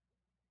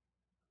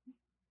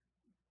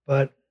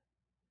 But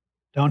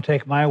don't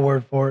take my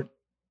word for it.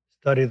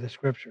 Study the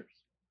scriptures.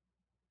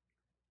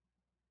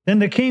 Then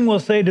the king will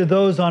say to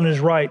those on his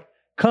right,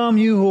 come,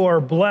 you who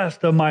are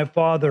blessed of my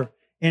Father,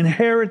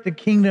 inherit the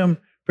kingdom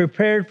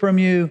prepared from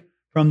you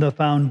from the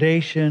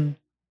foundation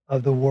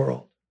of the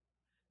world.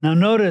 Now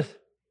notice,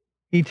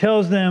 he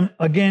tells them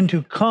again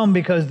to come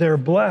because they're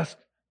blessed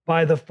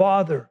by the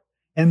Father,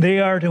 and they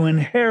are to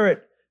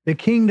inherit the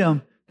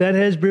kingdom that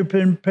has been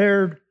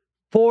prepared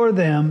for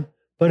them,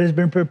 but has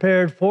been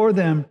prepared for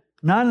them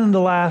not in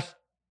the last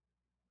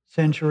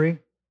century,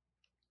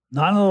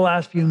 not in the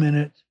last few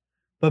minutes,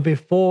 but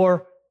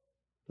before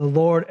the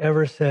Lord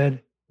ever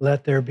said,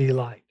 let there be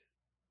light.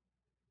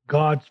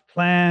 God's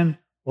plan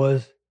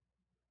was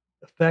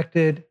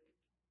effected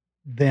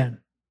then.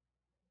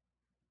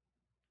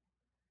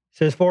 It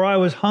says, for I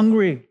was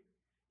hungry,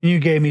 and you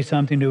gave me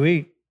something to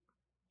eat.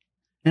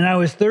 And I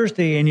was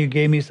thirsty, and you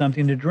gave me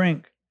something to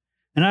drink.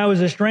 And I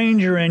was a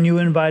stranger, and you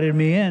invited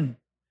me in.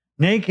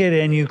 Naked,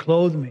 and you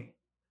clothed me.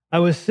 I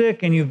was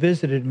sick, and you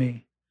visited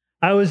me.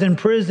 I was in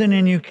prison,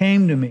 and you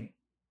came to me.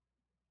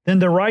 Then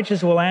the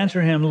righteous will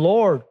answer him,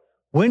 Lord,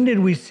 when did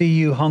we see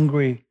you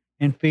hungry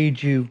and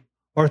feed you,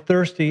 or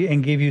thirsty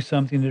and give you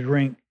something to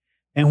drink?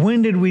 And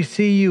when did we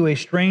see you a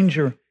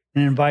stranger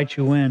and invite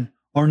you in,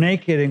 or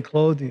naked and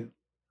clothe you?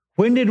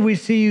 When did we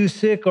see you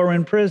sick or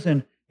in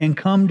prison and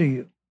come to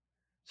you?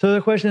 So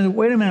the question is,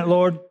 wait a minute,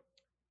 Lord.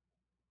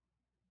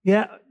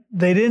 Yeah,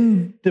 they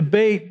didn't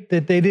debate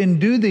that they didn't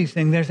do these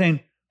things. They're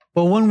saying,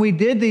 but when we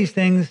did these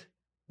things,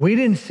 we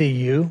didn't see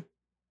you.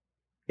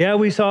 Yeah,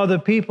 we saw the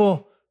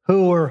people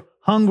who were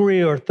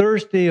hungry or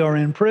thirsty or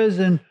in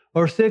prison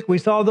or sick. We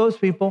saw those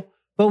people,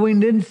 but we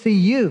didn't see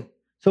you.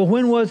 So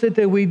when was it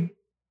that we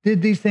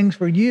did these things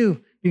for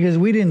you? Because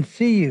we didn't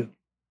see you.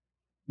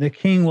 The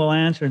king will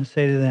answer and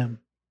say to them,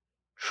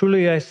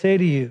 truly I say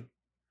to you,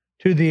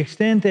 to the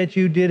extent that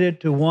you did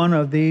it to one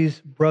of these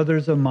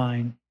brothers of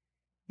mine,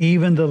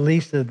 even the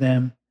least of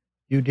them,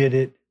 you did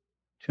it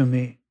to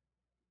me.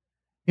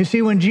 You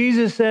see, when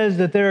Jesus says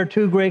that there are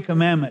two great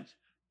commandments,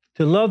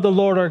 to love the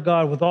Lord our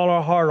God with all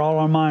our heart, all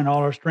our mind, all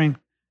our strength,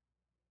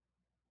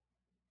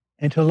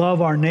 and to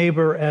love our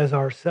neighbor as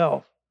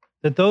ourselves,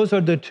 that those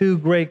are the two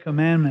great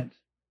commandments.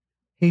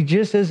 He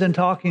just isn't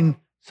talking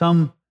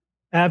some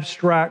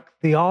abstract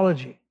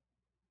theology.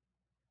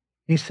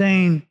 He's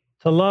saying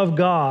to love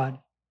God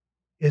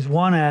is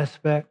one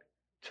aspect.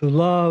 To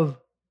love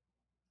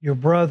your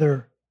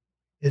brother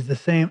is the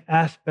same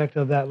aspect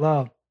of that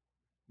love.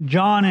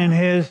 John in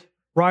his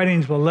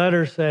writings will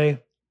later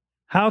say,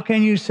 how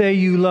can you say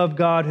you love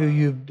God who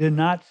you did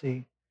not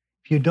see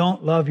if you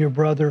don't love your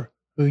brother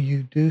who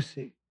you do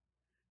see?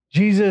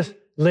 Jesus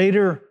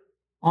later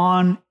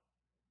on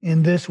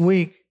in this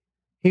week,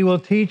 he will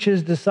teach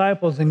his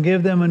disciples and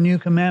give them a new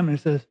commandment.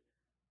 He says,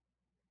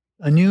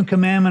 a new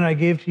commandment I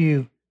give to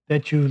you,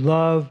 that you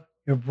love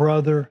your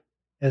brother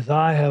as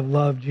I have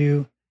loved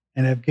you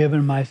and have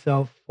given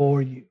myself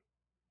for you.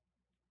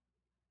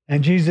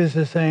 And Jesus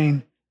is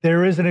saying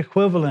there is an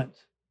equivalence.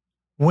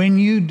 When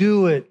you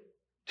do it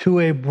to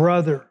a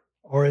brother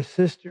or a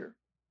sister,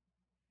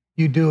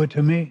 you do it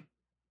to me.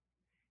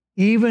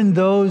 Even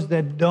those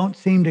that don't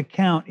seem to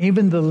count,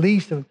 even the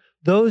least of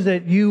those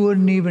that you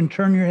wouldn't even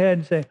turn your head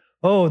and say,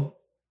 oh,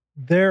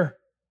 they're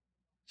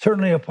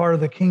certainly a part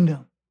of the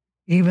kingdom.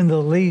 even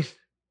the least,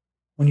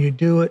 when you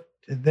do it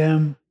to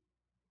them,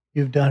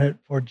 you've done it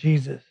for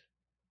Jesus,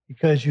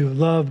 because you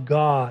love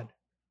God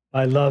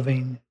by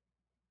loving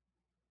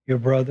your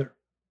brother.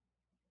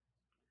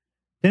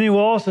 Then he will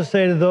also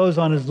say to those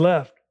on his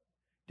left,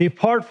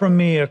 depart from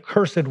me,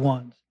 accursed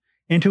ones,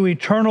 into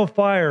eternal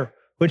fire,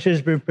 which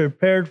has been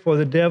prepared for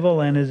the devil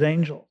and his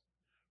angels.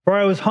 For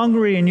I was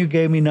hungry, and you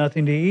gave me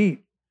nothing to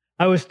eat.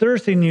 I was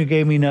thirsty, and you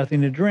gave me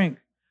nothing to drink.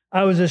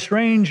 I was a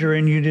stranger,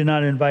 and you did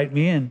not invite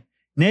me in.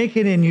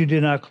 Naked, and you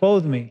did not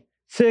clothe me.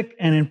 Sick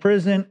and in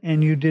prison,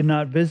 and you did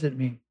not visit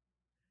me.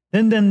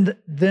 Then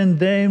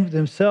they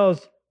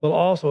themselves will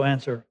also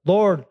answer,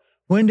 Lord,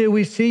 when did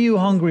we see you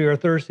hungry or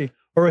thirsty,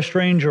 or a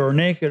stranger, or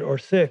naked, or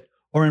sick,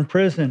 or in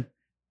prison,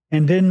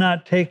 and did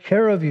not take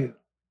care of you?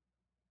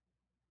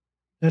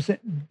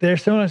 They're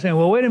similar saying,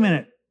 well, wait a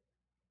minute.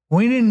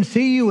 We didn't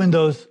see you in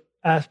those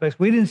aspects.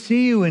 We didn't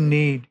see you in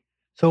need.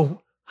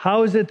 So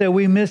how is it that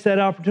we missed that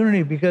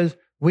opportunity? Because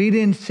we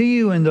didn't see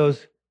you in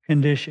those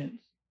conditions.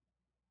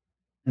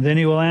 And then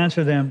he will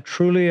answer them,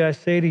 truly I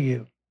say to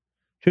you,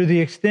 to the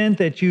extent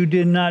that you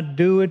did not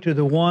do it to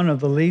the one of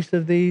the least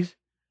of these,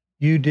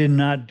 you did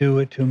not do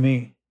it to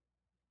me.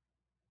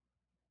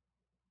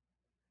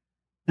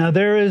 Now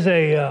there is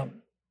a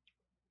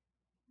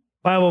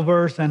Bible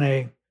verse and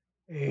an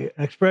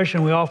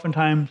expression we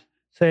oftentimes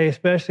say,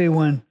 especially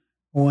when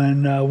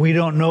we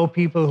don't know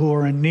people who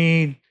are in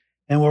need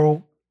and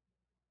we're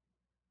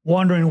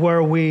wondering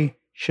where we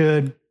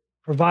should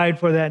provide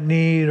for that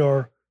need,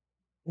 or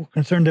we're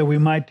concerned that we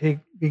might be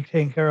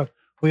taken care of.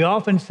 We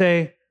often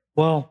say,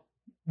 well,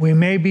 we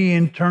may be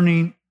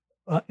entertaining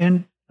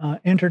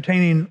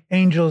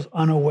angels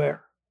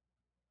unaware.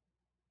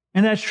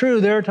 And that's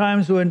true. There are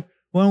times when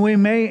we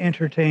may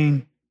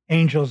entertain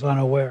angels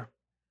unaware.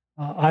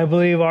 I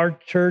believe our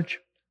church,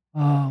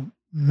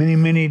 many,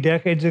 many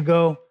decades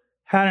ago,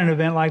 had an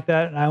event like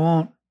that, and I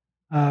won't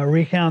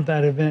recount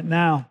that event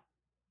now.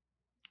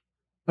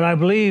 But I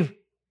believe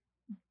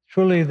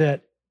truly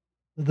that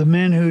the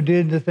men who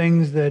did the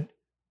things that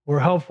were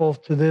helpful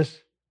to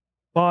this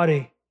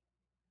body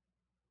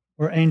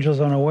were angels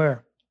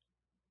unaware.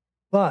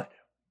 But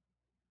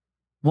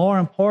more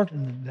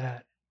important than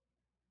that,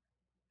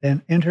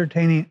 than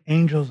entertaining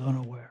angels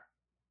unaware,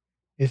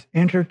 is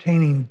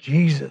entertaining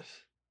Jesus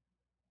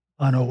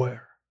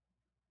unaware.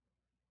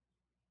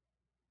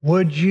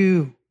 Would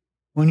you,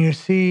 when you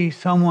see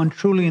someone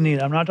truly in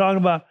need, I'm not talking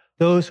about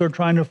those who are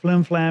trying to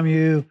flim-flam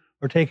you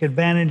or take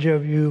advantage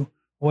of you,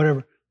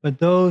 whatever, but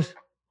those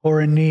who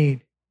are in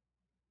need,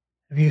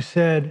 have you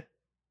said,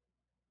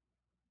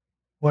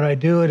 would I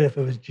do it if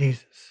it was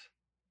Jesus?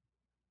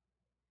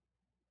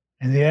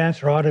 And the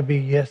answer ought to be,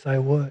 yes, I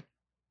would.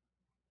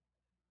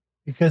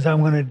 Because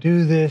I'm going to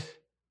do this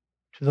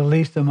to the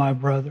least of my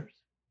brothers.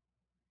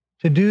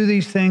 To do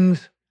these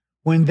things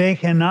when they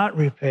cannot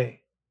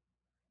repay.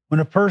 When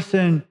a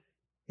person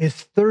is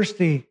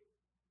thirsty,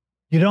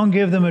 you don't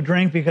give them a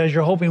drink because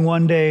you're hoping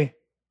one day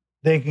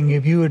they can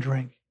give you a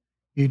drink.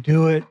 You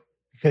do it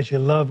because you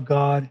love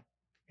God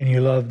and you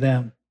love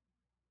them.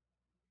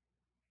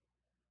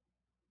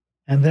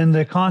 And then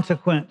the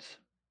consequence,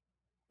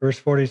 verse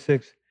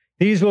 46,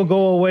 these will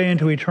go away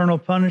into eternal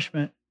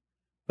punishment,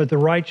 but the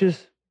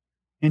righteous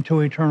into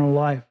eternal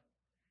life.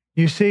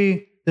 You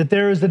see that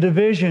there is a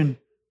division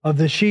of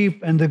the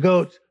sheep and the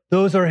goats.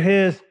 Those are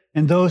his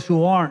and those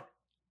who aren't.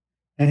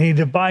 And he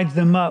divides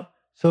them up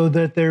so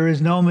that there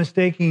is no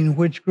mistaking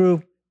which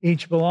group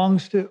each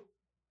belongs to.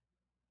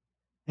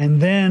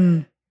 And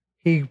then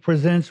he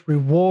presents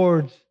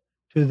rewards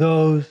to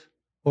those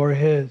who are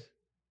his.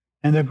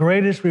 And the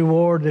greatest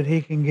reward that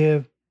he can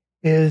give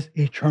is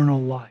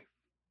eternal life.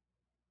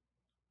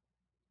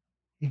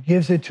 He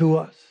gives it to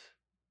us.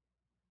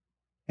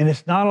 And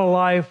it's not a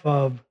life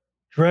of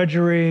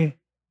drudgery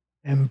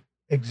and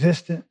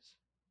existence,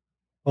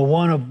 but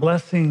one of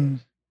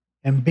blessings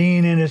and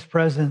being in his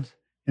presence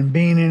and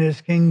being in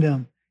his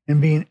kingdom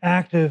and being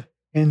active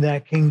in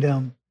that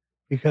kingdom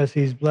because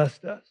he's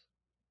blessed us.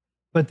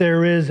 But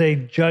there is a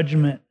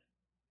judgment,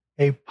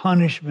 a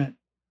punishment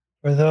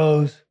for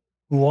those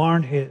who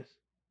aren't his,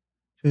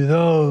 to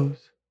those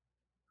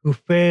who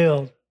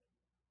failed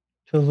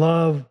to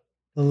love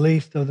the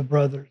least of the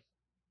brothers,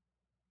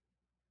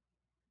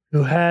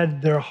 who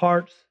had their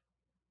hearts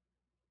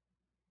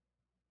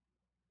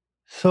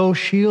so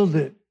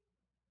shielded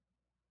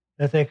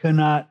that they could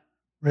not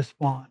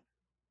respond.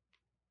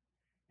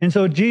 And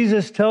so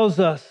Jesus tells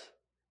us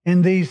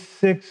in these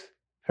 6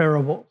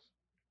 parables,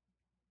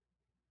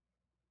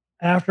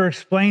 after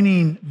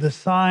explaining the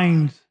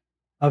signs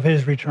of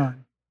his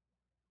return,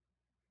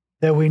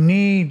 that we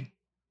need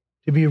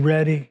to be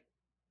ready.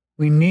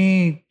 We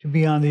need to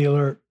be on the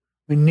alert.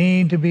 We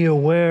need to be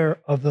aware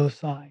of those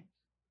signs.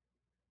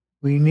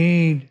 We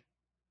need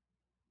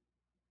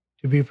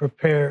to be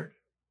prepared.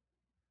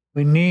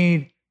 We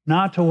need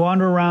not to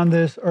wander around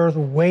this earth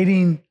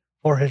waiting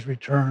for his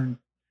return,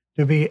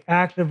 to be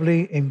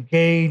actively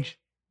engaged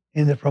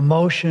in the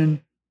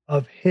promotion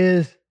of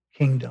his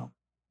kingdom.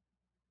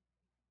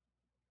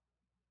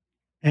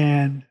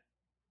 And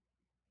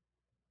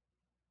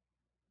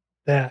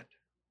that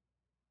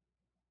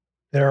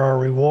there are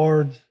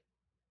rewards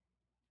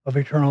of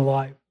eternal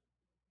life.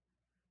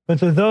 But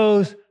to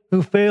those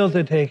who fail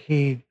to take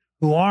heed,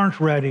 who aren't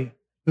ready,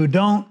 who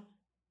don't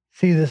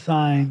see the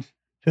signs,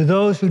 to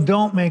those who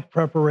don't make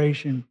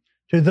preparation,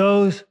 to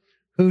those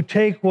who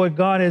take what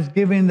God has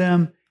given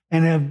them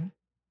and have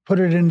put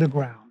it in the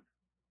ground,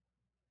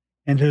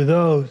 and to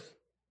those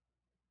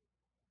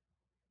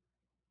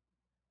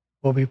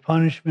will be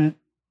punishment,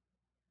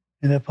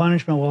 and the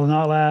punishment will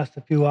not last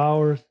a few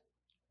hours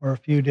or a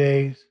few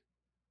days.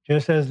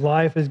 Just as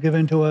life is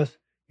given to us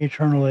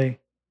eternally,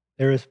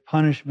 there is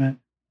punishment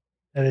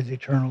that is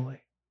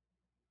eternally.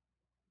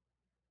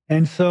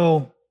 And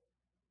so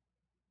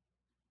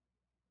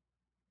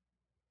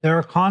there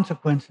are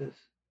consequences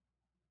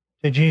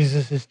to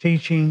Jesus'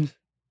 teachings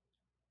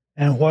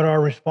and what our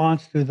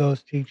response to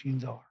those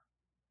teachings are.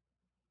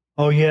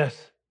 Oh,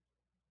 yes,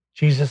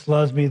 Jesus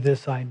loves me,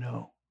 this I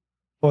know,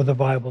 for the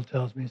Bible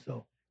tells me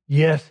so.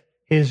 Yes,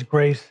 his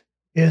grace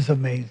is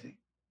amazing.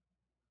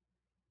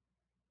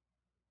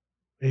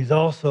 But he's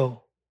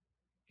also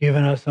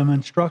given us some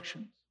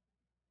instructions.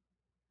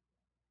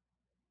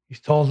 He's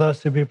told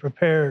us to be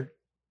prepared.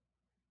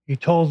 He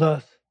told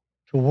us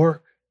to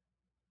work.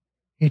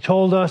 He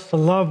told us to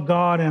love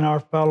God and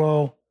our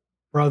fellow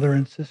brother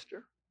and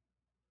sister.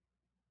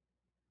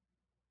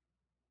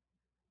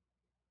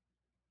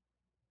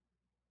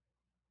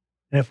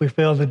 And if we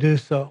fail to do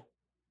so,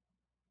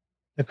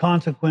 the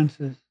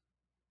consequences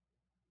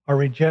are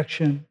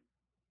rejection,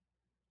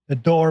 the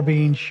door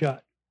being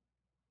shut,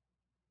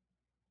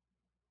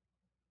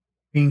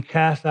 being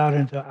cast out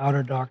into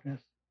outer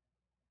darkness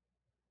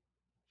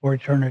for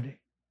eternity.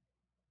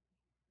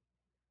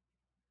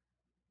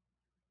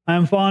 I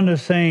am fond of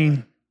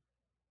saying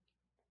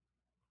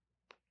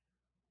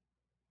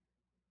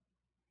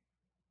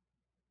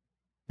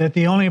that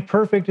the only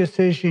perfect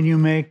decision you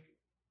make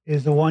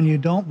is the one you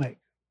don't make,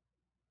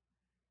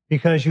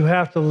 because you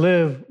have to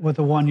live with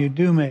the one you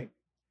do make.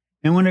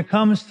 And when it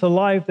comes to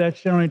life,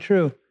 that's generally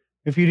true.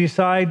 If you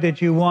decide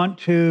that you want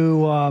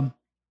to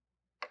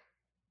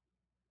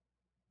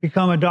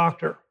become a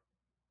doctor,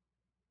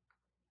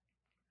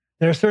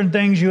 there are certain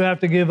things you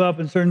have to give up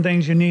and certain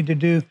things you need to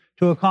do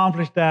to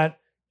accomplish that.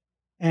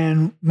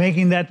 And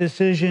making that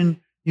decision,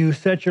 you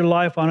set your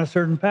life on a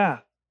certain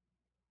path.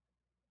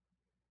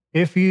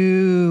 If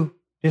you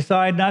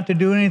decide not to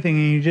do anything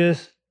and you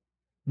just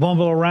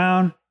bumble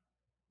around,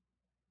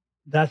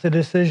 that's a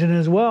decision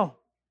as well.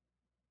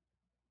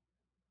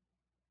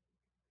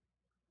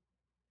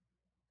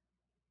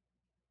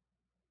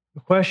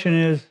 The question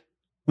is,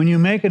 when you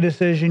make a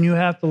decision, you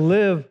have to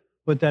live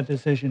with that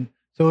decision.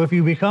 So if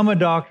you become a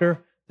doctor,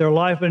 there are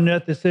life and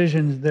death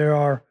decisions. There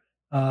are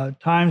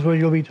times when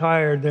you'll be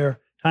tired. There are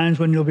times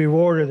when you'll be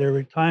rewarded. There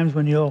are times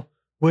when you'll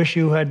wish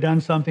you had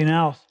done something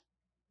else.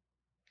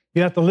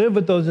 You have to live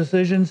with those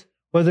decisions,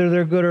 whether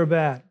they're good or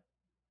bad.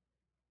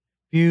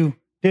 If you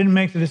didn't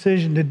make the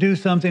decision to do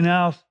something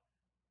else,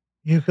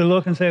 you could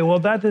look and say, well,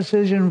 that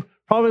decision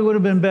probably would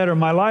have been better.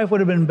 My life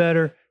would have been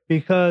better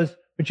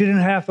but you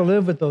didn't have to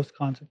live with those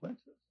consequences.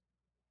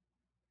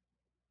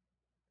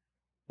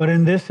 But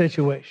in this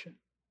situation,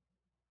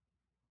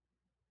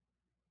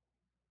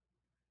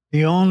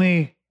 the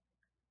only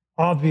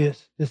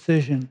obvious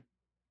decision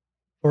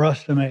for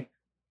us to make,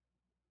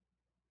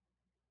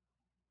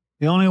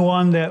 the only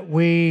one that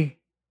we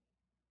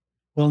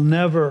will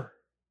never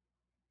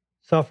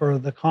suffer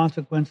the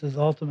consequences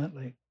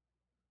ultimately,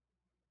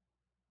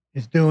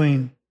 is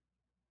doing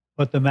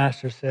what the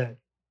Master said.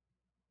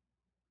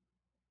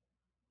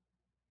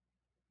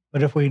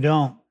 But if we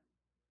don't,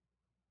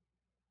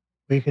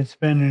 we can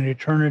spend an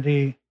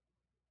eternity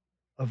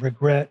of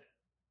regret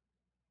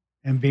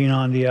and being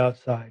on the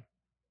outside.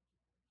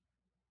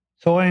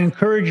 So I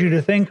encourage you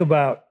to think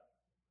about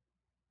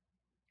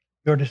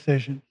your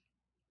decisions,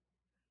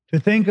 to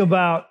think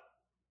about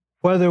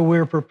whether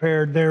we're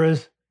prepared. There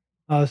is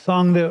a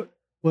song that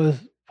was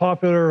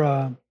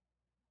popular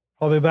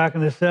probably back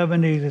in the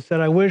 70s. It said,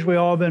 I wish we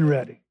all been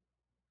ready.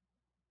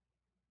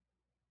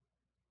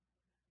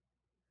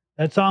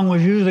 That song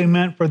was usually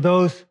meant for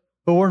those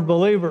who weren't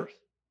believers,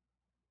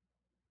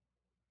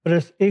 but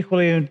it's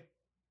equally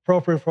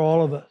appropriate for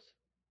all of us.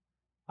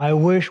 I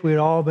wish we'd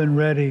all been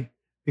ready,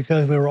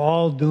 because we were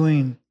all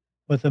doing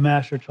what the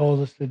Master told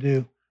us to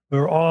do. We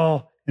were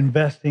all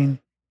investing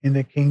in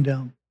the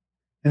kingdom,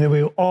 and that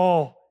we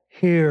all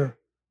hear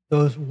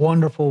those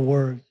wonderful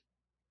words,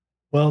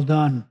 well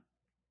done,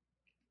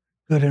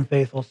 good and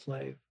faithful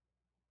slave.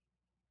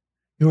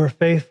 You are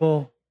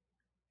faithful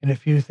in a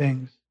few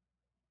things.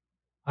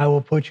 I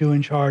will put you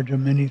in charge of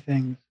many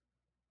things.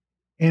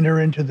 Enter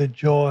into the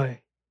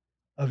joy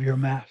of your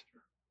Master.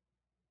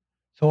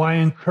 So I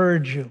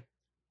encourage you,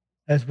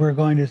 as we're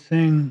going to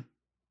sing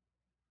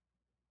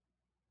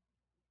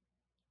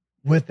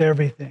with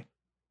everything,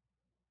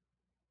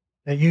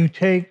 that you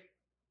take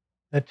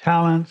the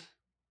talents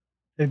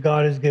that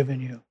God has given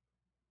you.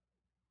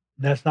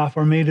 That's not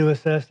for me to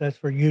assess, that's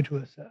for you to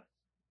assess.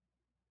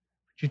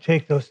 But you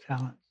take those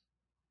talents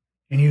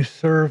and you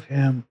serve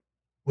him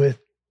with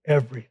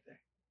everything.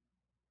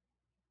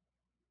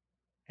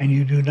 and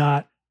you do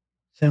not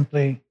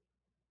simply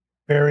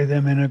bury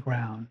them in the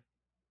ground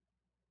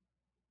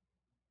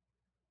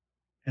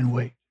and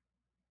wait.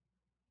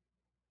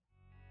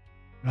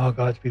 And all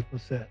God's people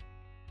said.